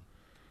 Yeah.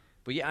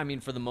 But yeah, I mean,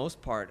 for the most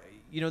part,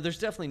 you know, there's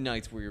definitely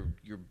nights where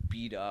you're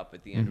beat up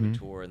at the end of a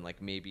tour, and like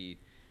maybe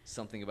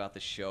something about the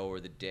show or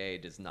the day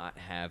does not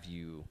have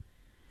you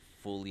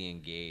fully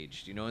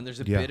engaged, you know. And there's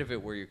a bit of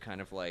it where you're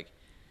kind of like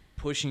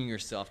pushing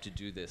yourself to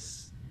do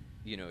this,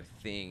 you know,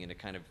 thing and to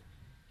kind of,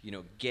 you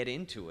know, get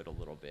into it a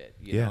little bit,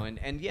 you know.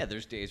 And yeah,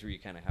 there's days where you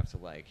kind of have to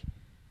like,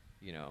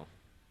 you know,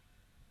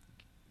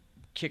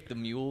 kick the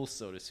mule,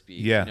 so to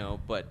speak, you know.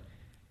 But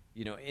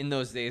you know, in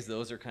those days,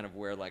 those are kind of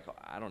where, like,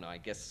 I don't know, I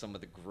guess some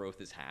of the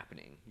growth is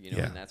happening, you know,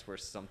 and that's where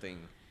something,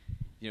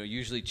 you know,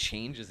 usually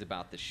changes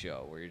about the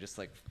show, where you're just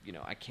like, you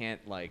know, I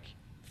can't, like,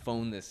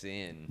 phone this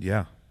in.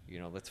 Yeah. You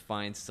know, let's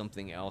find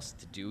something else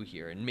to do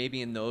here. And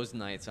maybe in those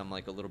nights, I'm,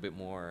 like, a little bit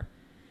more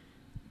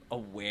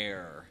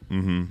aware,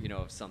 you know,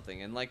 of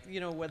something. And, like, you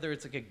know, whether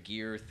it's, like, a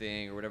gear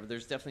thing or whatever,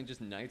 there's definitely just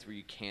nights where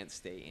you can't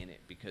stay in it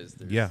because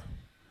there's...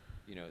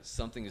 You know,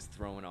 something is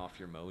throwing off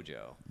your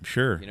mojo.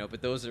 Sure. You know,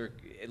 but those are,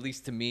 at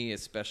least to me,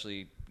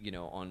 especially, you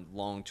know, on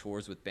long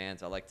tours with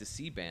bands, I like to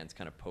see bands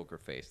kind of poker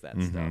face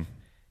that stuff.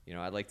 You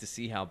know, I like to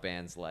see how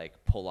bands,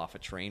 like, pull off a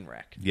train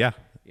wreck. Yeah.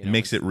 You know, it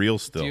makes it real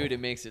still. Dude, it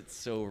makes it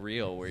so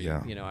real where,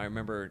 you know, I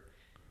remember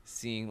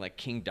seeing, like,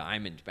 King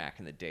Diamond back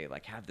in the day,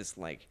 like, have this,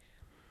 like,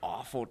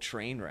 awful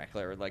train wreck.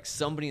 Or, like,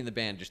 somebody in the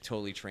band just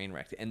totally train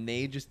wrecked. And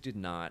they just did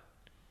not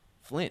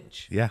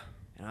flinch. Yeah.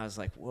 And I was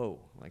like, whoa,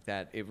 like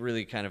that. It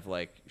really kind of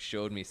like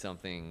showed me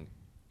something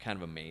kind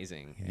of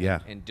amazing.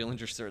 And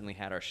Dillinger certainly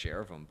had our share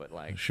of them, but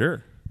like,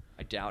 sure,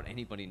 I doubt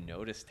anybody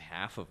noticed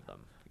half of them.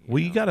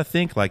 You got to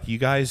think, like, you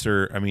guys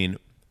are, I mean,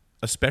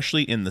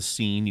 especially in the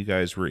scene you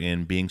guys were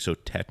in, being so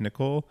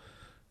technical,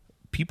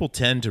 people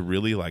tend to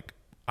really like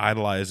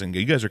idolize, and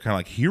you guys are kind of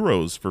like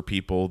heroes for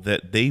people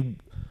that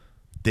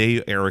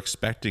they are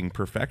expecting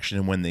perfection,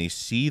 and when they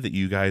see that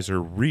you guys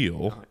are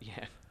real,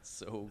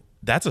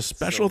 that's a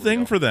special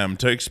thing for them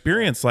to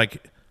experience.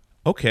 Like,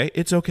 okay,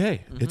 it's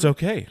okay, it's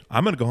okay.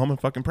 I'm gonna go home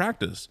and fucking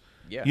practice.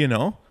 You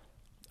know,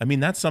 I mean,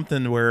 that's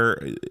something where,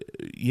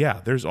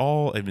 there's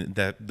all, I mean,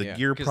 that the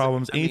gear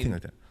problems, anything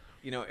like that.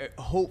 You know,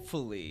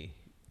 hopefully,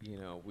 you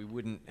know, we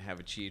wouldn't have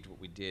achieved what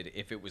we did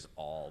if it was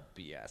all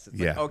BS. It's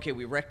like, okay,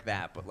 we wrecked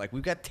that, but like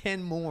we've got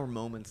 10 more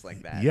moments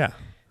like that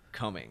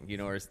coming, you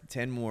know, or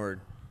 10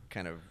 more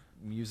kind of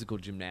musical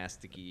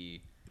gymnastic-y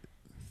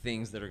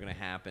things that are going to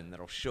happen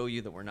that'll show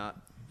you that we're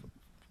not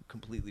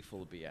completely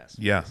full of BS.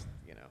 Just,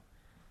 you know,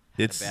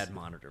 it's a bad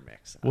monitor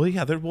mix. Well,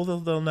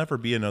 there'll never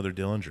be another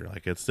Dillinger.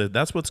 Like,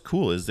 that's what's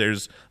cool, is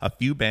there's a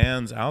few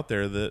bands out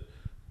there that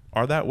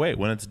are that way.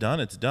 When it's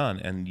done,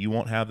 and you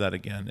won't have that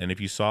again. And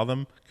if you saw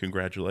them,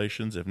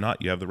 congratulations. If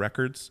not, you have the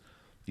records,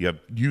 you have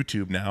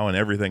YouTube now and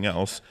everything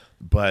else.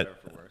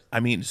 But I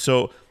mean,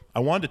 so I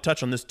wanted to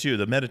touch on this too,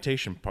 the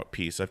meditation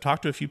piece. I've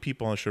talked to a few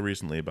people on the show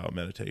recently about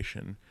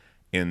meditation,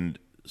 and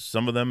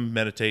some of them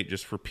meditate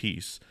just for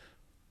peace.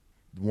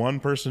 One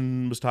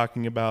person was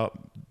talking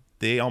about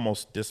they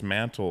almost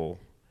dismantle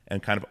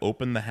and kind of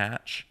open the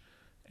hatch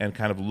and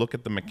kind of look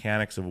at the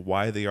mechanics of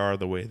why they are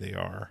the way they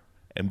are.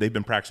 And they've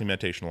been practicing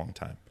meditation a long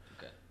time.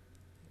 Okay.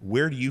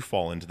 Where do you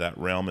fall into that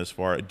realm as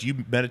far? Do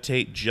you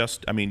meditate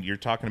just, I mean, you're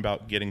talking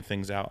about getting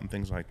things out and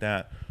things like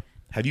that.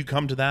 Have you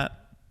come to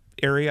that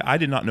area? I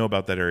did not know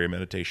about that area of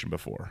meditation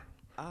before.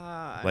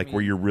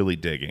 Where you're really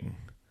digging.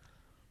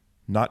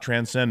 Not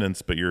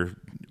transcendence, but you're,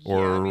 or...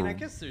 Yeah, I mean, I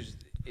guess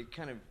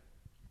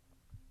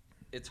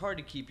it's hard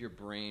to keep your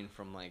brain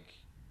from, like,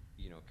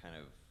 you know, kind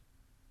of,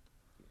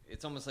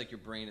 it's almost like your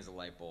brain is a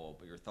light bulb,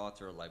 but your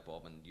thoughts are a light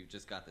bulb, and you've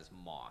just got this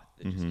moth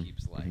that just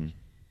keeps, like,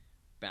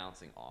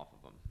 bouncing off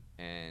of them.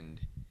 And,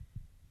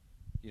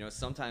 you know,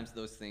 sometimes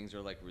those things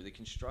are, like, really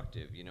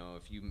constructive. You know,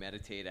 if you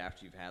meditate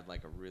after you've had,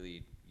 like, a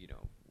really, you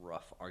know,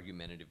 rough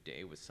argumentative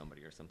day with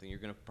somebody or something, you're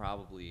going to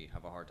probably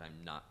have a hard time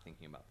not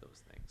thinking about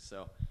those things.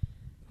 So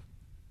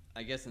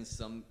I guess in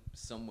some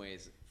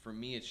ways, for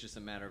me, it's just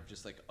a matter of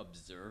just, like,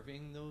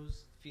 observing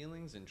those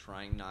feelings and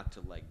trying not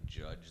to, like,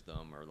 judge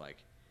them or, like,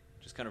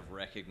 just kind of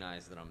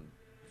recognize that I'm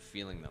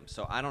feeling them.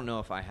 So I don't know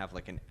if I have,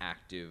 like, an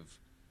active,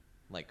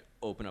 like,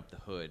 open up the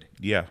hood,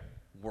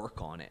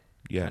 work on it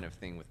kind of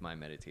thing with my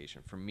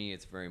meditation. For me,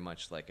 it's very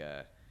much like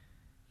a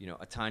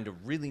time to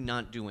really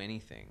not do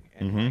anything.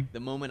 And like, the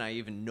moment I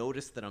even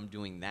notice that I'm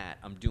doing that,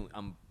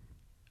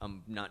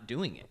 I'm not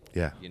doing it.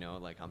 Yeah. You know,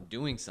 like, I'm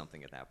doing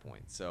something at that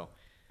point. So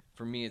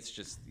for me, it's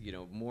just, you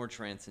know, more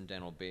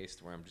transcendental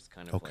based, where I'm just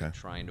kind of like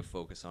trying to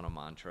focus on a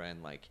mantra,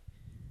 and, like,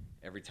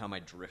 every time I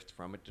drift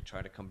from it, to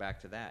try to come back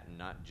to that and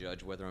not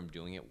judge whether I'm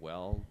doing it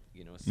well.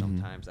 You know,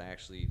 sometimes I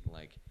actually,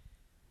 like,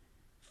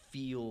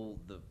 feel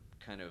the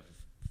kind of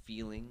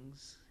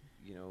feelings,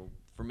 you know,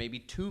 for maybe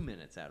 2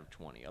 minutes out of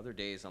 20. Other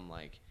days I'm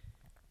like,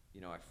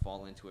 you know, I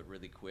fall into it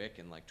really quick,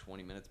 and, like,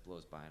 20 minutes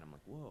blows by and I'm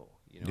like, whoa,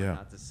 you know,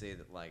 not to say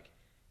that, like,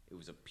 it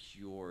was a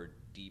pure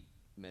deep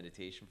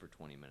meditation for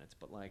 20 minutes,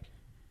 but, like,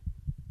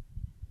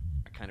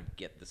 I kind of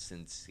get the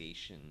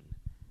sensation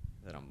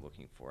that I'm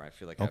looking for. I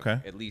feel like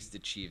I've at least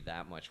achieved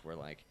that much, where,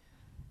 like,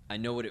 I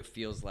know what it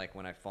feels like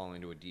when I fall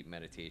into a deep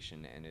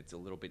meditation, and it's a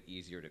little bit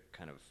easier to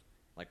kind of,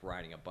 like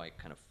riding a bike,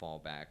 kind of fall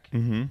back,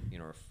 you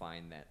know, or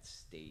find that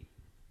state.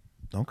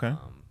 Okay.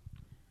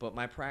 But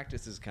my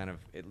practice is kind of,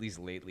 at least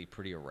lately,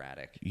 pretty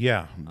erratic.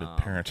 Yeah,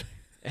 apparent.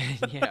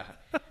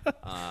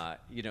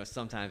 You know,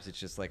 sometimes it's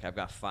just like, I've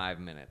got 5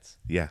 minutes.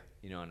 Yeah.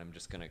 You know, and I'm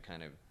just going to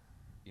kind of,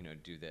 you know,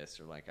 do this.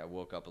 Or, like, I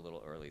woke up a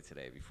little early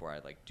today before I,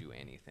 like, do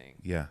anything.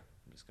 Yeah.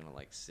 I'm just going to,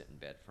 like, sit in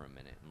bed for a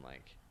minute and,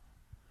 like,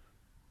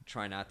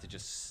 try not to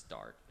just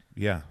start.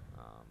 Yeah.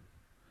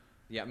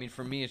 Yeah, I mean,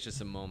 for me, it's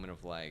just a moment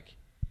of, like,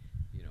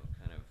 you know,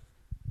 kind of,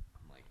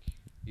 I'm like,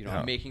 you know,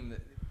 I'm making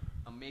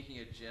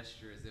a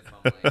gesture as if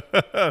I'm, like,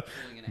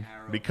 pulling an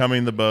arrow.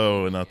 Becoming the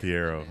bow and not the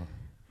arrow. And,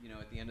 you know,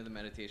 at the end of the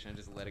meditation, I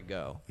just let it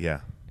go.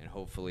 Yeah. And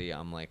hopefully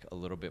I'm, like, a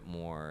little bit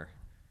more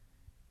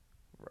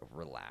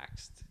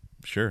relaxed.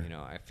 Sure. You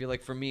know, I feel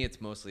like for me,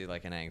 it's mostly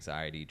like an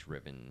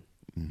anxiety-driven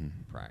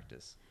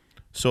practice.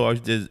 So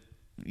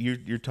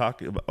you're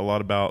talking a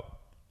lot about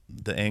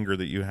the anger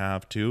that you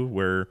have too,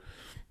 where,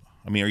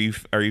 I mean,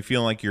 are you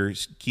feeling like you're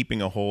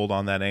keeping a hold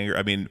on that anger?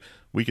 I mean,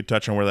 we could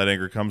touch on where that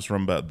anger comes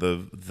from, but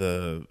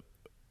the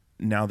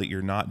now that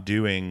you're not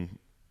doing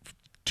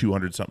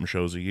 200 something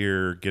shows a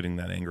year, getting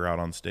that anger out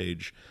on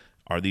stage,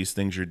 are these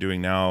things you're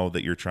doing now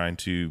that you're trying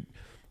to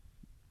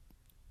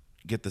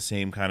get the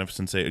same kind of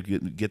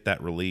sensation, get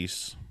that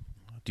release?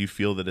 Do you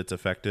feel that it's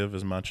effective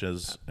as much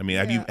as, I mean,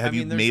 have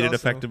you made it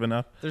effective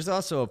enough? There's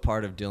also a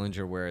part of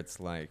Dillinger where it's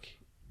like,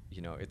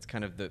 you know, it's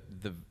kind of the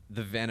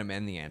venom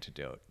and the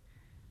antidote.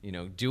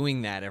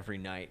 doing that every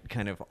night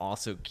kind of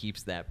also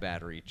keeps that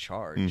battery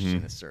charged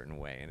in a certain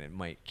way, and it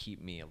might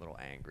keep me a little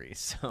angry.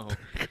 So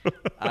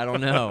I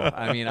don't know.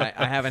 I mean,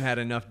 I haven't had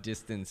enough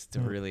distance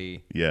to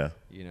really,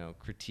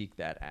 critique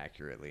that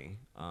accurately.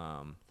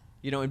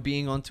 And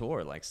being on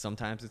tour, like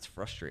sometimes it's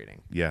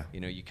frustrating. Yeah.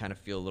 You kind of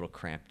feel a little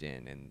cramped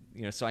in,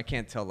 and so I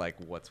can't tell like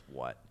what's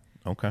what.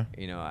 Okay.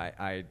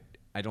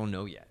 I don't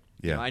know yet.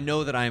 Yeah. I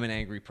know that I'm an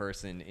angry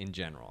person in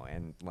general,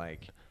 and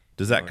like.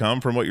 Does that come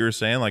from what you were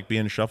saying, like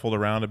being shuffled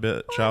around a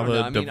bit,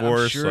 childhood,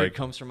 divorce? I'm sure it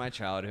comes from my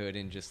childhood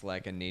and just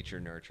like a nature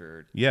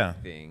nurtured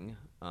thing.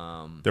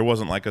 There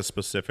wasn't like a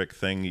specific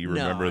thing you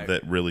remember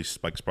that really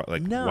spikes,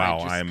 like, wow,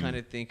 I just kind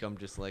of think I'm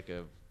just like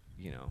a,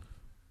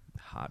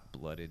 hot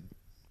blooded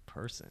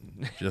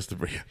person. Just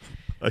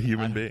a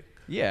human being.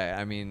 Yeah,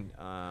 I mean,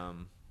 I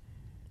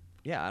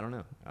don't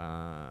know.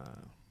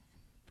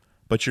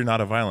 But you're not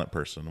a violent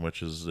person,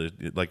 which is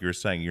like you were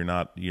saying. You're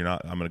not.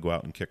 I'm going to go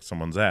out and kick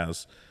someone's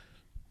ass.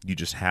 You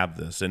just have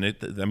this, and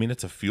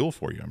it's a fuel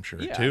for you, I'm sure,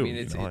 too. I mean,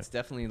 it's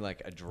definitely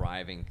like a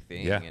driving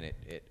thing, and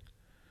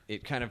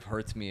it kind of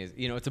hurts me as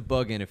it's a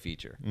bug and a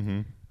feature.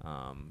 Mm-hmm.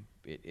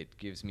 It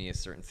gives me a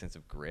certain sense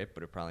of grit,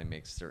 but it probably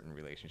makes certain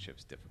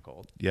relationships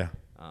difficult. Yeah.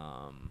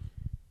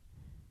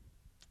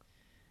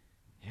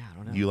 I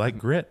don't know. You like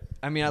grit.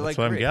 I mean, That's like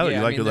what grit. I'm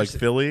gathering. You like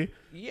Philly.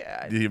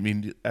 Yeah. I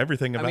mean,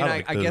 everything about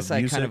it. I guess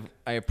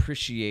I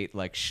appreciate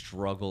like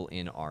struggle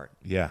in art.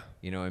 Yeah.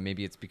 And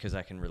maybe it's because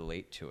I can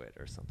relate to it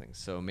or something.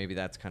 So maybe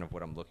that's kind of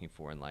what I'm looking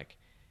for. And like,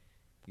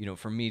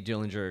 for me,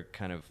 Dillinger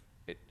kind of,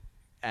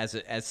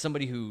 as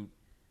somebody who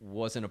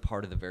wasn't a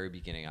part of the very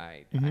beginning,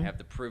 I have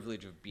the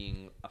privilege of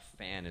being a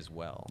fan as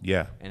well.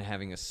 Yeah. And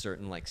having a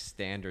certain like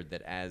standard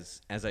that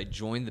as I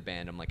joined the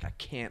band, I'm like, I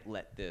can't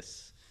let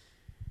this,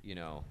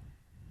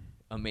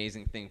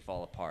 amazing thing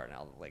fall apart, and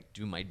I'll like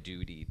do my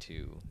duty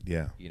to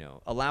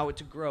allow it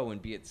to grow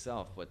and be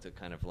itself, but to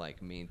kind of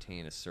like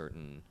maintain a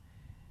certain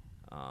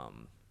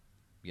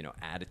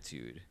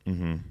attitude.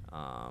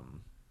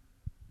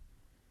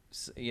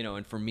 So,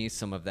 and for me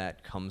some of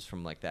that comes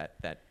from like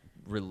that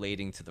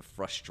relating to the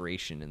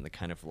frustration and the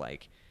kind of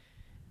like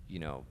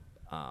I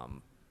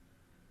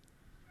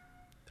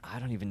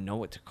don't even know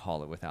what to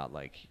call it without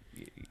like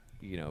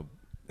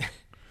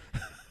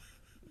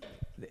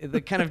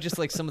the kind of just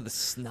like some of the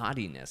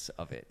snottiness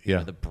of it,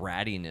 the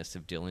brattiness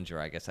of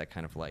Dillinger. I guess I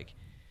kind of like,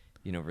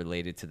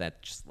 related to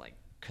that, just like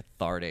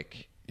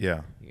cathartic,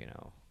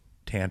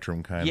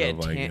 tantrum kind of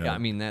like. I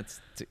mean, that's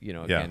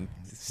again.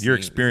 You're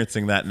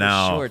experiencing that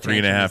now, sure,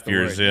 3.5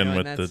 years in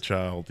with the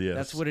child. Yes,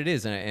 that's what it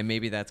is, and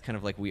maybe that's kind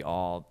of like we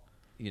all,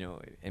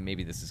 and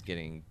maybe this is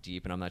getting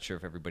deep, and I'm not sure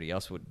if everybody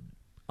else would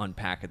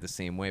unpack it the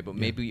same way, but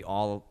maybe we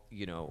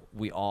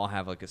all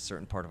have like a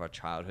certain part of our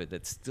childhood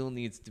that still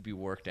needs to be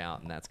worked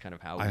out, and that's kind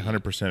of how I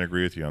 100%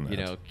 agree with you on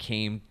that.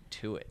 Came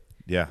to it.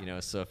 Yeah.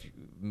 So if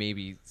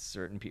maybe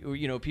certain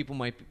people, people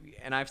might be,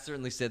 and I've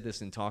certainly said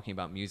this in talking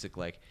about music,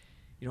 like,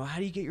 how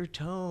do you get your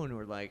tone,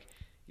 or like,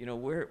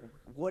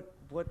 what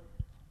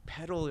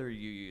pedal are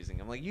you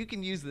using? I'm like, you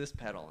can use this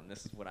pedal, and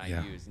this is what I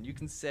use, and you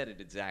can set it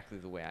exactly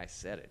the way I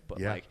set it, but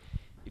like,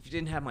 if you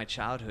didn't have my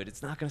childhood,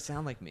 it's not going to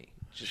sound like me.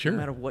 Just no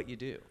matter what you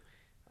do.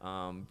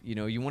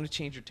 You want to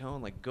change your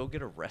tone, like go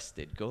get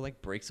arrested, go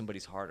like break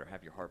somebody's heart or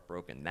have your heart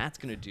broken. That's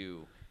going to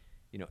do,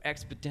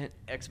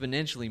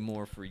 exponentially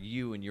more for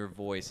you and your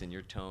voice and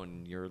your tone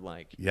and your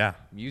like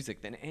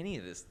music than any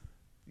of this,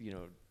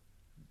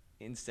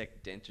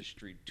 insect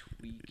dentistry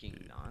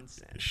tweaking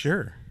nonsense.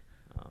 Sure.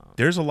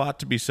 There's a lot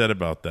to be said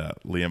about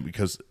that, Liam,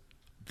 because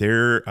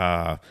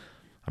I'm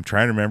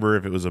trying to remember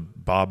if it was a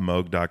Bob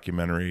Moog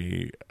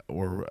documentary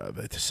or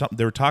something.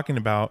 They were talking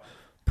about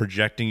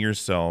projecting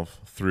yourself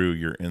through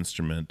your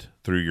instrument,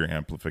 through your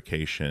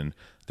amplification.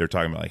 They're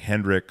talking about like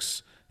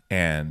Hendrix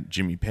and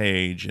Jimmy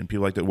Page and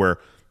people like that, where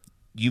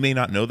you may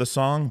not know the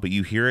song, but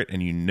you hear it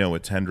and you know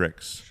it's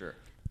Hendrix. Sure.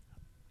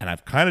 And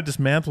I've kind of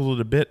dismantled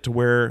it a bit to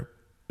where,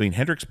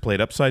 Hendrix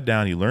played upside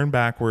down. He learned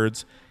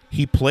backwards.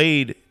 He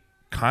played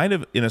kind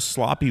of in a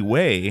sloppy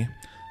way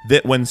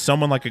that when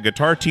someone like a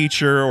guitar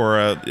teacher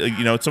or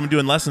someone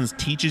doing lessons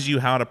teaches you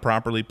how to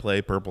properly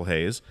play Purple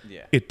Haze,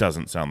 it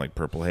doesn't sound like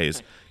Purple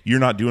Haze. You're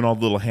not doing all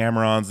the little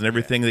hammer-ons and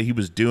everything that he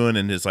was doing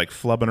and is like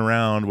flubbing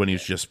around when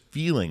he's just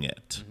feeling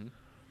it. Mm-hmm.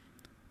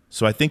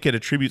 So I think it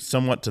attributes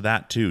somewhat to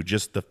that too,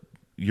 just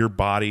your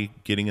body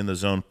getting in the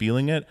zone,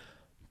 feeling it,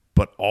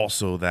 but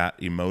also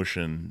that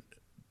emotion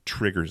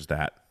triggers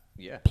that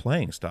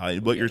playing style.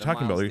 What you're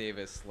talking Miles about,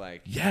 Davis,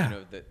 like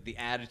the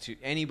attitude.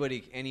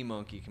 Any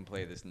monkey can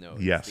play this note.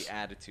 Yes, it's the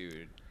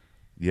attitude.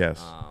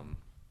 Yes.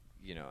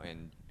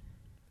 And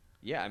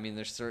I mean,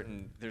 there's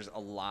a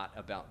lot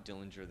about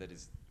Dillinger that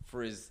is,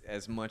 for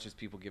as much as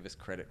people give us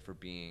credit for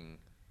being,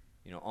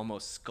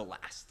 almost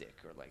scholastic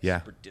or like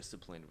super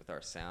disciplined with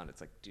our sound. It's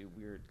like, dude,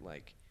 we're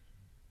like,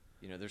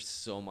 there's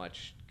so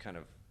much kind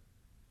of,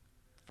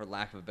 for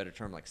lack of a better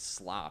term, like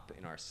slop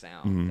in our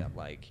sound that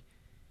like,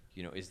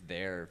 is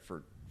there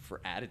for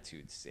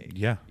attitude's sake.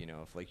 Yeah.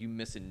 If like you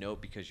miss a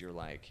note because you're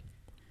like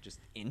just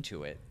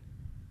into it,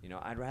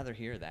 I'd rather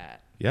hear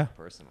that. Yeah.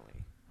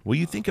 Personally. Well,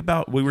 you think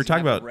about we were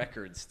talking about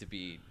records to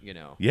be,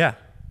 yeah,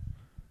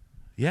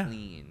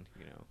 clean,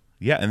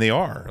 yeah, and they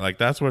are like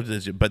that's what it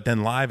is. But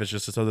then live is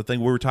just this other thing.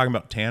 We were talking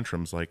about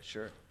tantrums, like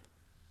sure.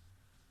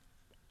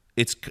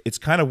 It's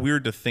kind of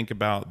weird to think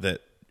about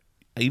that.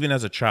 Even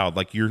as a child,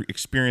 like you're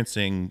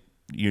experiencing,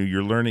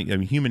 you're learning. I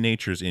mean, human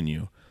nature's in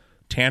you.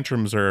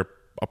 Tantrums are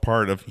a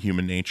part of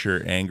human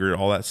nature, anger,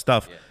 all that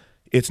stuff. Yeah.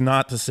 It's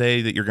not to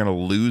say that you're going to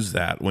lose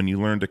that when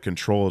you learn to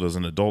control it as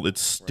an adult.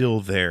 It's still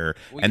there.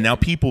 Well, and now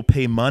people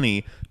pay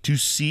money to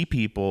see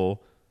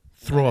people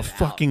throw a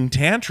fucking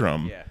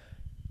tantrum. Yeah.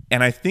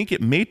 And I think it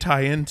may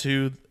tie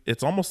into,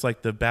 it's almost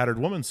like the battered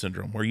woman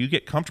syndrome, where you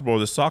get comfortable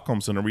with the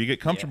Stockholm syndrome, where you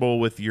get comfortable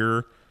with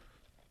your,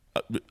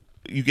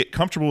 you get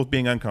comfortable with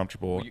being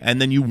uncomfortable,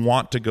 and then you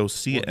want to go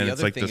see it. And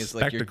it's like this spectacle.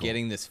 The other thing is, like, you're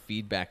getting this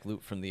feedback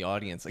loop from the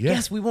audience. Like,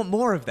 yes, we want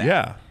more of that.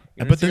 Yeah.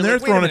 But then they're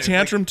throwing a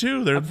tantrum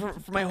too.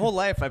 For my whole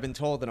life, I've been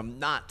told that I'm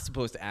not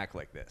supposed to act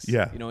like this.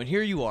 Yeah. And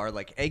here you are,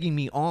 like, egging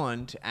me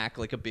on to act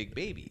like a big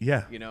baby.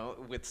 Yeah.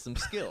 With some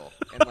skill.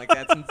 And, like,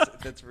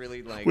 that's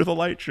really, like... With a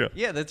light show.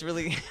 Yeah, that's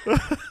really...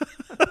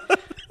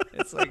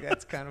 It's like,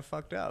 that's kind of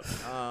fucked up.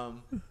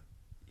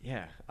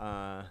 Yeah.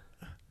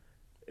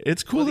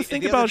 It's cool to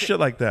think about shit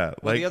like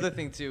that. Well, the other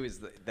thing, too, is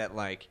that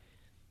like,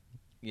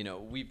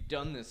 we've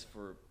done this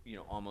for,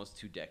 almost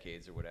 2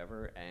 decades or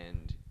whatever,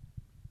 and...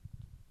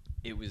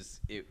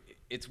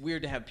 It's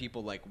weird to have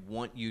people like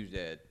want you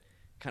to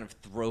kind of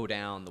throw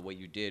down the way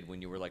you did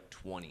when you were like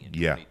 20 and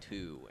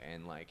 22,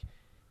 and like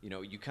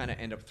you kind of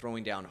end up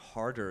throwing down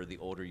harder the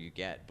older you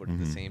get, but at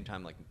the same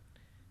time, like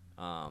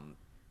and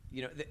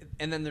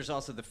then there's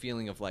also the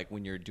feeling of like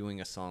when you're doing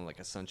a song like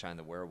a Sunshine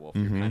the Werewolf,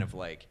 you're kind of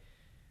like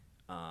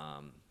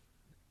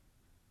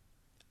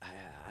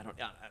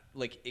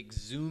like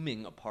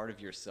exhuming a part of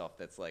yourself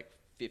that's like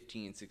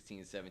 15,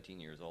 16, 17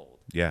 years old.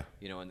 Yeah.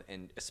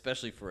 And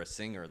especially for a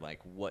singer,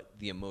 like what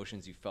the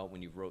emotions you felt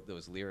when you wrote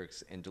those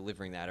lyrics and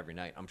delivering that every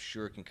night, I'm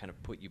sure it can kind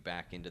of put you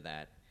back into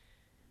that,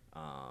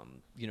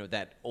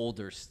 that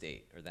older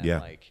state, or that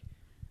like,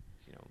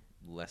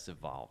 less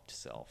evolved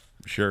self.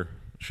 Sure.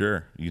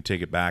 You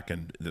take it back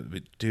and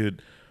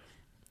dude,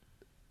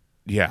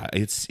 yeah,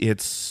 it's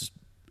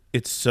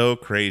so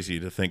crazy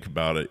to think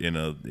about it in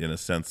a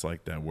sense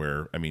like that,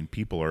 where, I mean,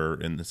 people are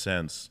in the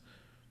sense,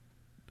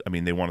 I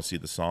mean, they want to see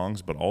the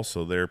songs, but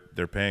also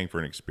they're paying for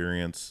an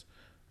experience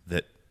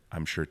that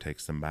I'm sure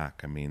takes them back.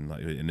 I mean,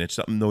 like, and it's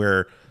something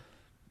where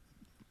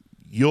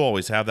you'll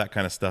always have that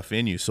kind of stuff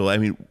in you. So, I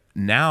mean,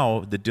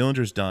 now the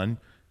Dillinger's done,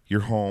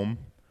 you're home,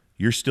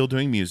 you're still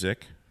doing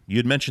music. You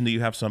had mentioned that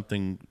you have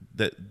something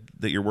that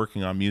you're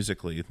working on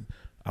musically.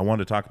 I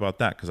wanted to talk about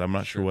that because I'm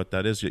not sure what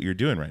that is that you're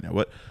doing right now.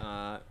 What?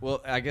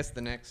 Well, I guess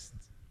the next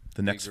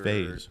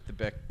phase.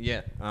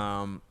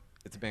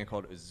 It's a band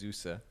called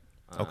AZUSA.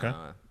 Okay.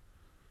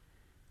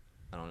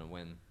 I don't know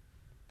when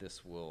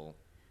this will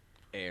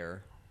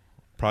air.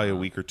 Probably a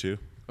week or two.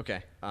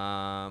 Okay.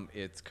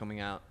 It's coming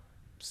out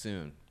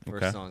soon.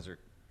 First songs are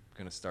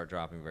going to start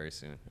dropping very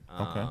soon.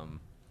 Okay.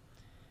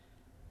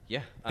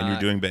 Yeah. And you're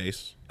doing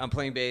bass. I'm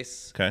playing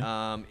bass.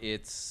 Okay.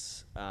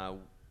 It's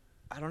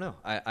I don't know.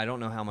 I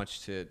don't know how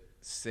much to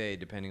say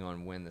depending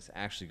on when this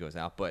actually goes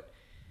out, but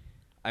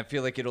I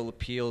feel like it'll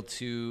appeal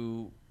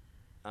to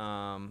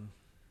I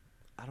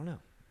don't know.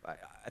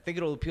 I think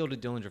it'll appeal to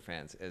Dillinger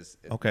fans.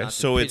 Okay,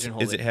 so is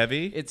it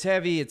heavy? It's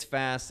heavy. It's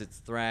fast.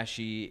 It's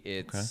thrashy.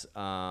 It's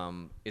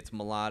it's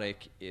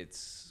melodic.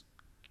 It's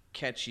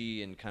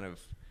catchy and kind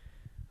of,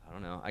 I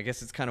don't know. I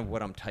guess it's kind of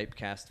what I'm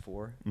typecast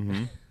for.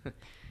 Mm-hmm.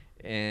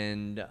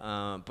 And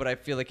but I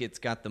feel like it's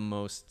got the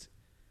most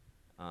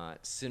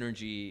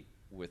synergy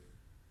with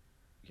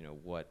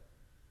what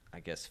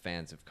I guess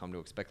fans have come to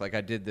expect. Like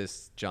I did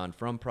this John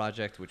From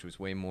project, which was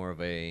way more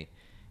of a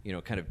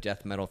kind of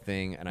death metal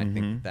thing, and I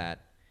think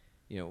that.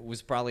 It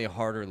was probably a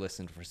harder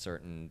listen for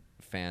certain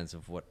fans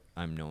of what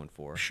I'm known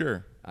for.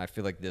 Sure. I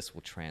feel like this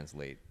will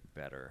translate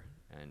better.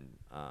 And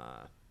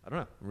I don't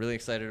know. I'm really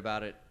excited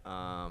about it.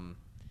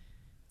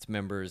 It's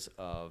members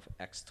of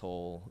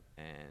X-Toll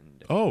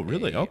and... Oh,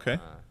 really? Okay.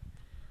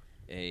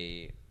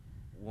 A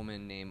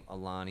woman named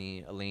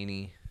Eleni.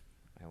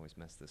 I always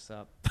mess this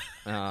up.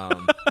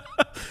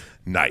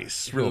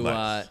 Nice. Real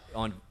nice.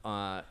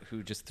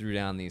 Who just threw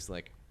down these,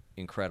 like,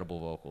 incredible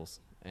vocals.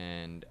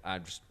 And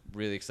I'm just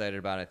really excited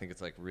about it. I think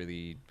it's like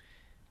really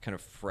kind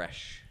of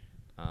fresh.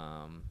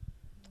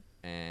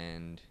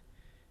 And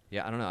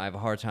yeah, I don't know. I have a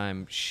hard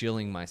time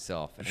shilling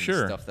myself and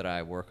the stuff that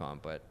I work on.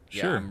 But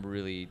yeah, I'm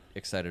really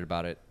excited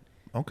about it.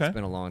 Okay. It's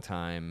been a long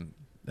time.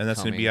 And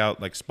that's going to be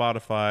out like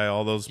Spotify,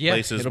 all those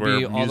places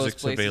where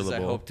music's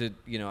available.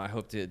 I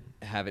hope to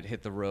have it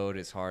hit the road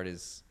as hard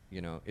as,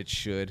 it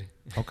should.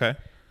 Okay.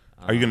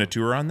 Are you going to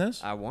tour on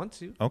this? I want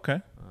to.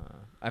 Okay.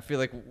 I feel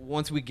like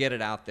once we get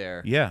it out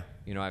there,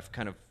 I've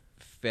kind of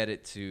fed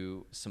it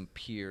to some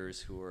peers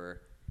who are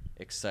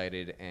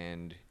excited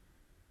and,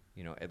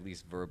 at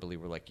least verbally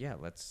we're like, yeah,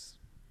 let's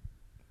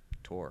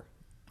tour.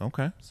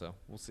 Okay. So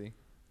we'll see.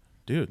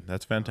 Dude,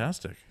 that's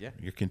fantastic. Yeah.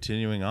 You're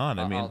continuing on.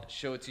 I'll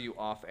show it to you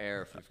off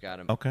air if we've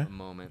got a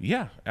moment.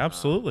 Yeah,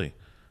 absolutely.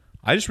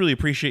 I just really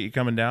appreciate you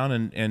coming down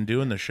and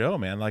doing the show,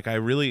 man. Like I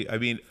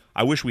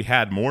wish we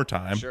had more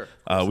time. Sure.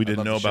 We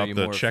didn't know about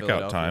the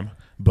checkout time.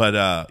 But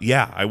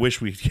I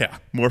wish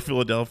more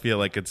Philadelphia.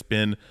 Like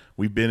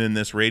we've been in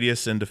this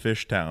radius into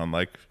Fishtown,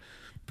 like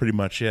pretty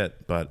much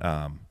it.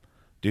 But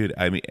dude,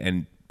 I mean,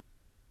 and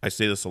I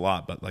say this a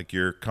lot, but like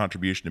your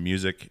contribution to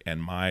music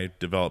and my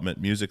development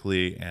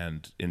musically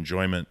and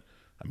enjoyment,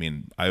 I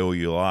mean, I owe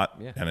you a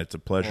lot, and it's a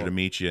pleasure to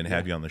meet you and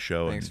have you on the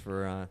show. Thanks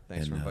for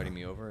inviting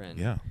me over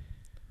and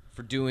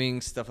for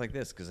doing stuff like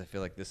this, because I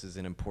feel like this is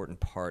an important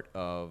part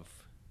of,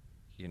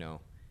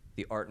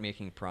 the art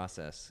making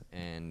process.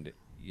 And,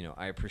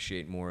 I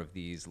appreciate more of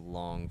these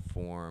long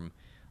form,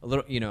 a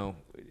little,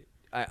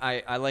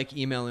 I like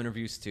email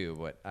interviews too,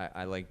 but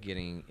I like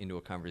getting into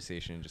a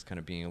conversation and just kind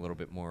of being a little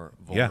bit more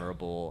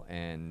vulnerable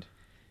and,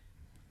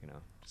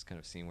 just kind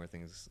of seeing where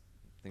things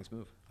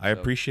move. I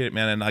appreciate it,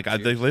 man. And like,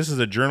 this is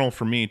a journal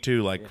for me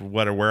too, like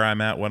where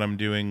I'm at, what I'm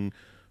doing,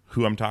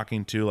 who I'm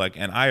talking to, like,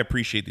 and I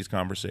appreciate these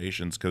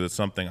conversations because it's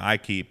something I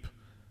keep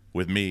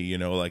with me,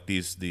 like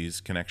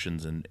these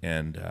connections and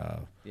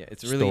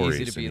it's really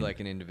easy to be like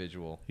an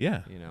individual.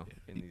 Yeah.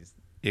 In these.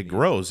 It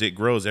grows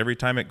every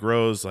time it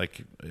grows.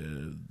 Like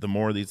the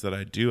more of these that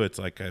I do, it's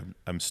like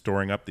I'm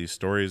storing up these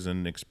stories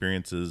and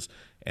experiences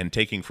and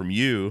taking from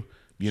you,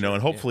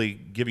 and hopefully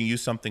giving you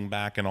something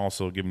back and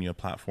also giving you a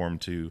platform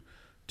to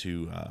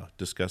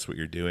discuss what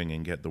you're doing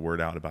and get the word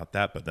out about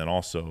that. But then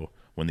also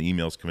when the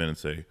emails come in and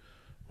say,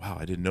 wow,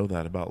 I didn't know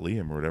that about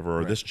Liam or whatever,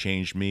 or this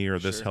changed me, or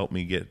this helped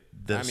me get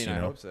this. I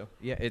hope so.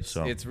 Yeah,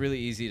 it's really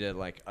easy to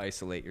like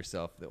isolate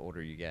yourself the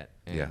older you get,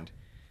 and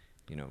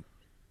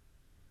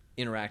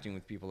interacting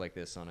with people like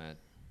this on a,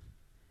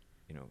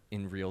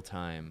 in real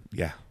time.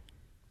 Yeah.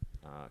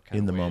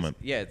 In the moment.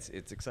 Yeah,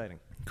 it's exciting.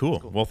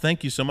 Cool. Well,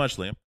 thank you so much,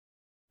 Liam.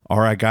 All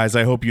right, guys,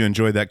 I hope you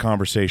enjoyed that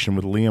conversation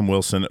with Liam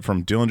Wilson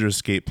from Dillinger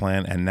Escape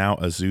Plan and now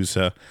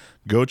AZUSA.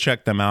 Go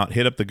check them out.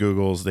 Hit up the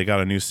Googles. They got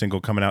a new single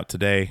coming out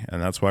today,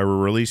 and that's why we're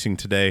releasing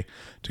today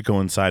to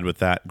coincide with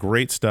that.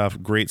 Great stuff.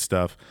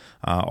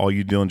 All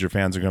you Dillinger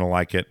fans are going to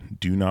like it.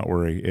 Do not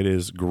worry. It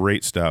is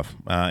great stuff,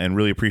 and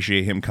really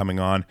appreciate him coming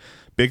on.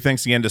 Big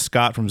thanks again to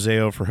Scott from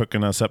Zayo for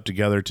hooking us up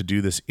together to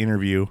do this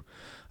interview.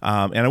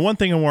 And one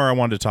thing more I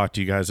wanted to talk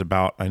to you guys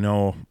about. I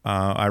know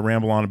I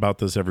ramble on about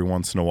this every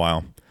once in a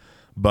while,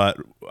 but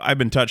I've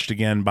been touched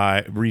again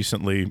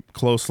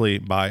closely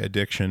by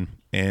addiction.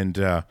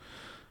 And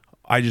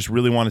I just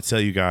really want to tell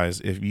you guys,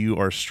 if you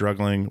are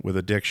struggling with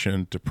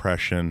addiction,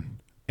 depression,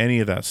 any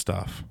of that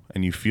stuff,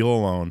 and you feel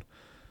alone,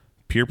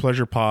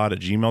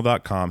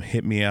 peerpleasurepod@gmail.com,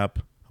 hit me up.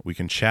 We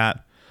can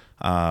chat.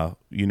 I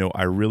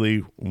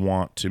really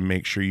want to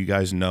make sure you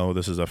guys know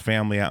this is a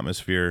family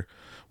atmosphere.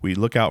 We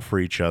look out for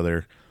each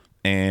other.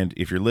 And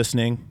if you're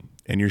listening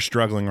and you're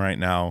struggling right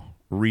now,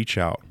 reach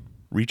out.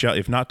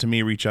 If not to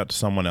me, reach out to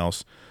someone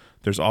else.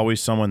 There's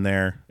always someone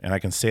there. And I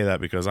can say that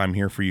because I'm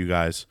here for you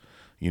guys,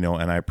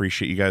 and I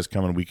appreciate you guys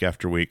coming week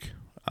after week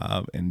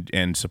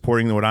and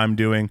supporting what I'm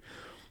doing.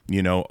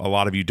 A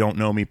lot of you don't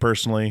know me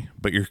personally,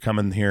 but you're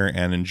coming here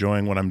and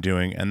enjoying what I'm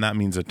doing. And that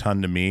means a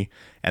ton to me.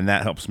 And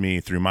that helps me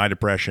through my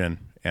depression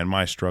and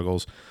my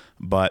struggles.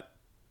 But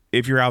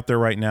if you're out there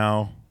right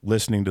now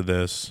listening to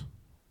this,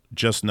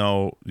 just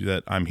know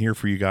that I'm here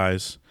for you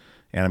guys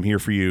and I'm here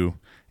for you.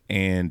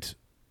 And,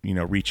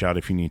 reach out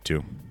if you need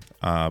to.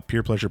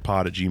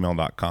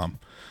 peerpleasurepod@gmail.com.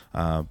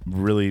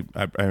 Really,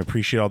 I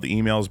appreciate all the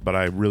emails, but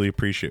I really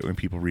appreciate when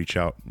people reach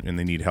out and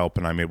they need help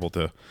and I'm able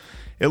to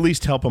at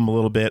least help them a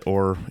little bit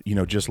or,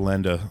 just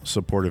lend a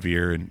supportive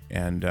ear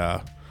and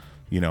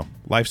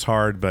life's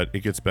hard, but it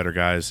gets better,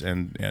 guys.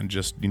 And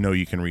just,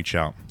 you can reach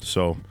out.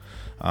 So,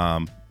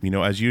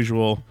 as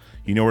usual,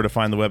 where to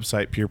find the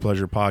website,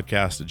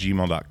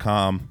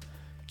 peerpleasurepodcast@gmail.com.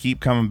 Keep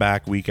coming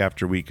back week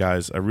after week,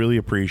 guys. I really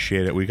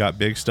appreciate it. We got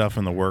big stuff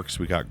in the works.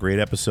 We got great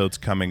episodes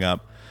coming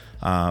up.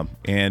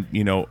 And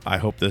I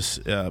hope this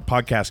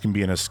podcast can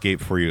be an escape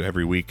for you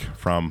every week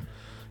from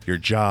your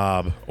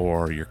job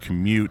or your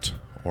commute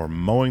or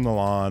mowing the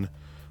lawn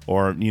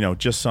or,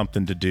 just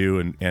something to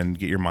do and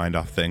get your mind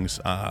off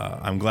things.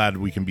 I'm glad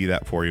we can be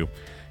that for you.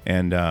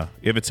 And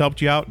if it's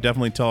helped you out,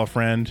 definitely tell a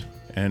friend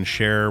and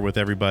share with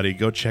everybody.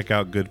 Go check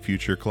out Good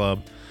Future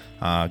Club.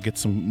 Get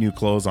some new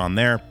clothes on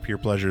there. Peer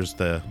Pleasure's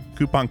the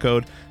coupon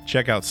code.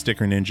 Check out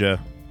Sticker Ninja.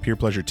 Peer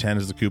Pleasure 10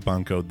 is the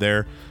coupon code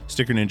there.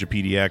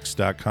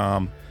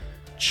 StickerNinjaPDX.com.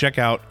 Check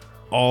out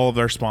all of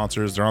their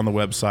sponsors. They're on the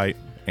website.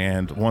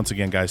 And once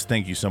again, guys,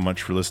 thank you so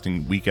much for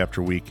listening week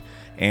after week.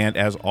 And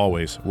as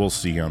always, we'll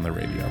see you on the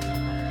radio.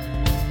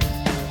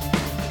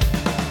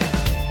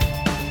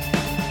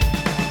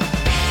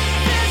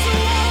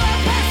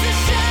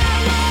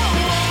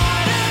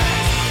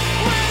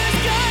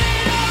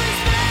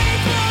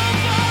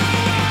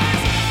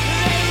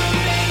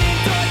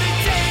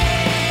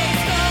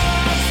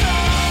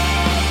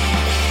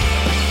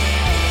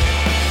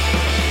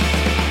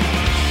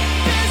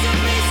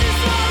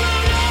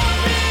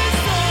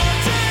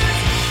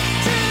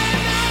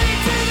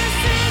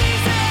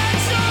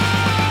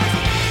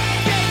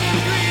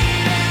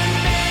 Green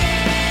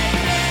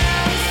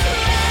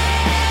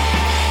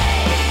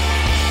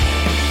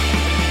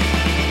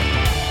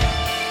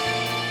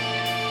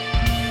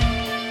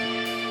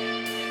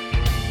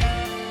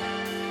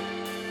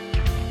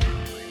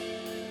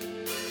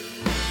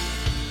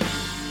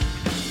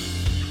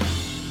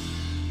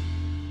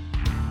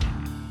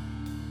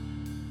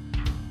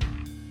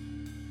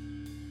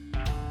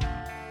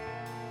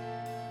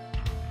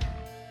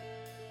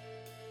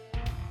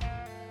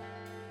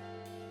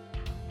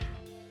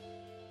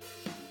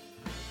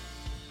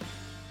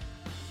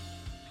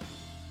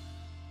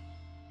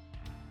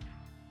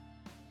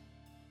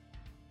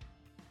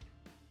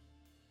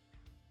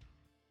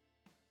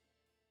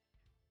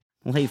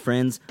Well, hey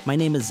friends, my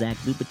name is Zach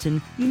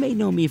Lupitin. You may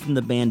know me from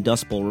the band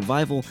Dust Bowl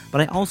Revival,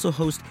 but I also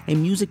host a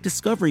music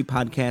discovery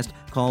podcast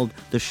called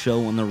The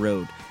Show on the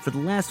Road. For the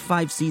last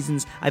 5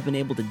 seasons, I've been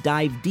able to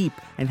dive deep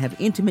and have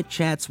intimate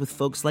chats with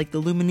folks like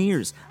the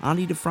Lumineers,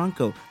 Ani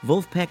DeFranco,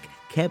 Wolfpack,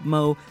 Keb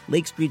Mo,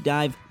 Lake Street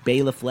Dive,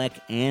 Bela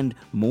Fleck, and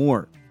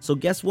more. So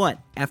guess what?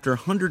 After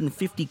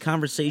 150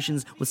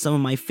 conversations with some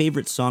of my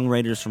favorite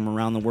songwriters from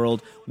around the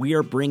world, we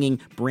are bringing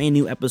brand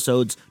new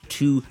episodes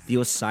to the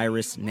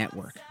Osiris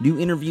Network. New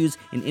interviews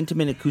and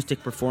intimate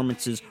acoustic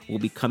performances will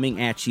be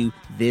coming at you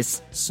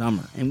this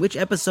summer. And which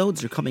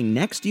episodes are coming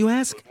next, you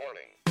ask?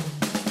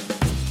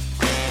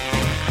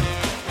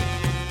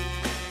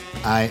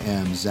 I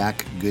am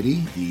Zach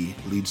Goody, the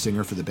lead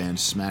singer for the band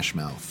Smash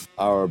Mouth.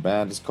 Our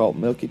band is called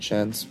Milky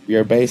Chance. We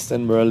are based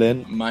in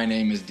Berlin. My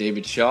name is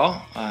David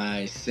Shaw.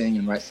 I sing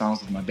and write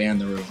songs with my band,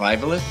 The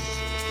Revivalists.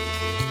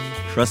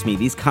 Trust me,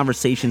 these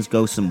conversations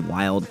go some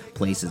wild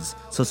places.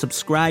 So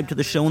subscribe to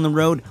The Show on the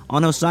Road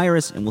on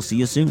Osiris, and we'll see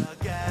you soon.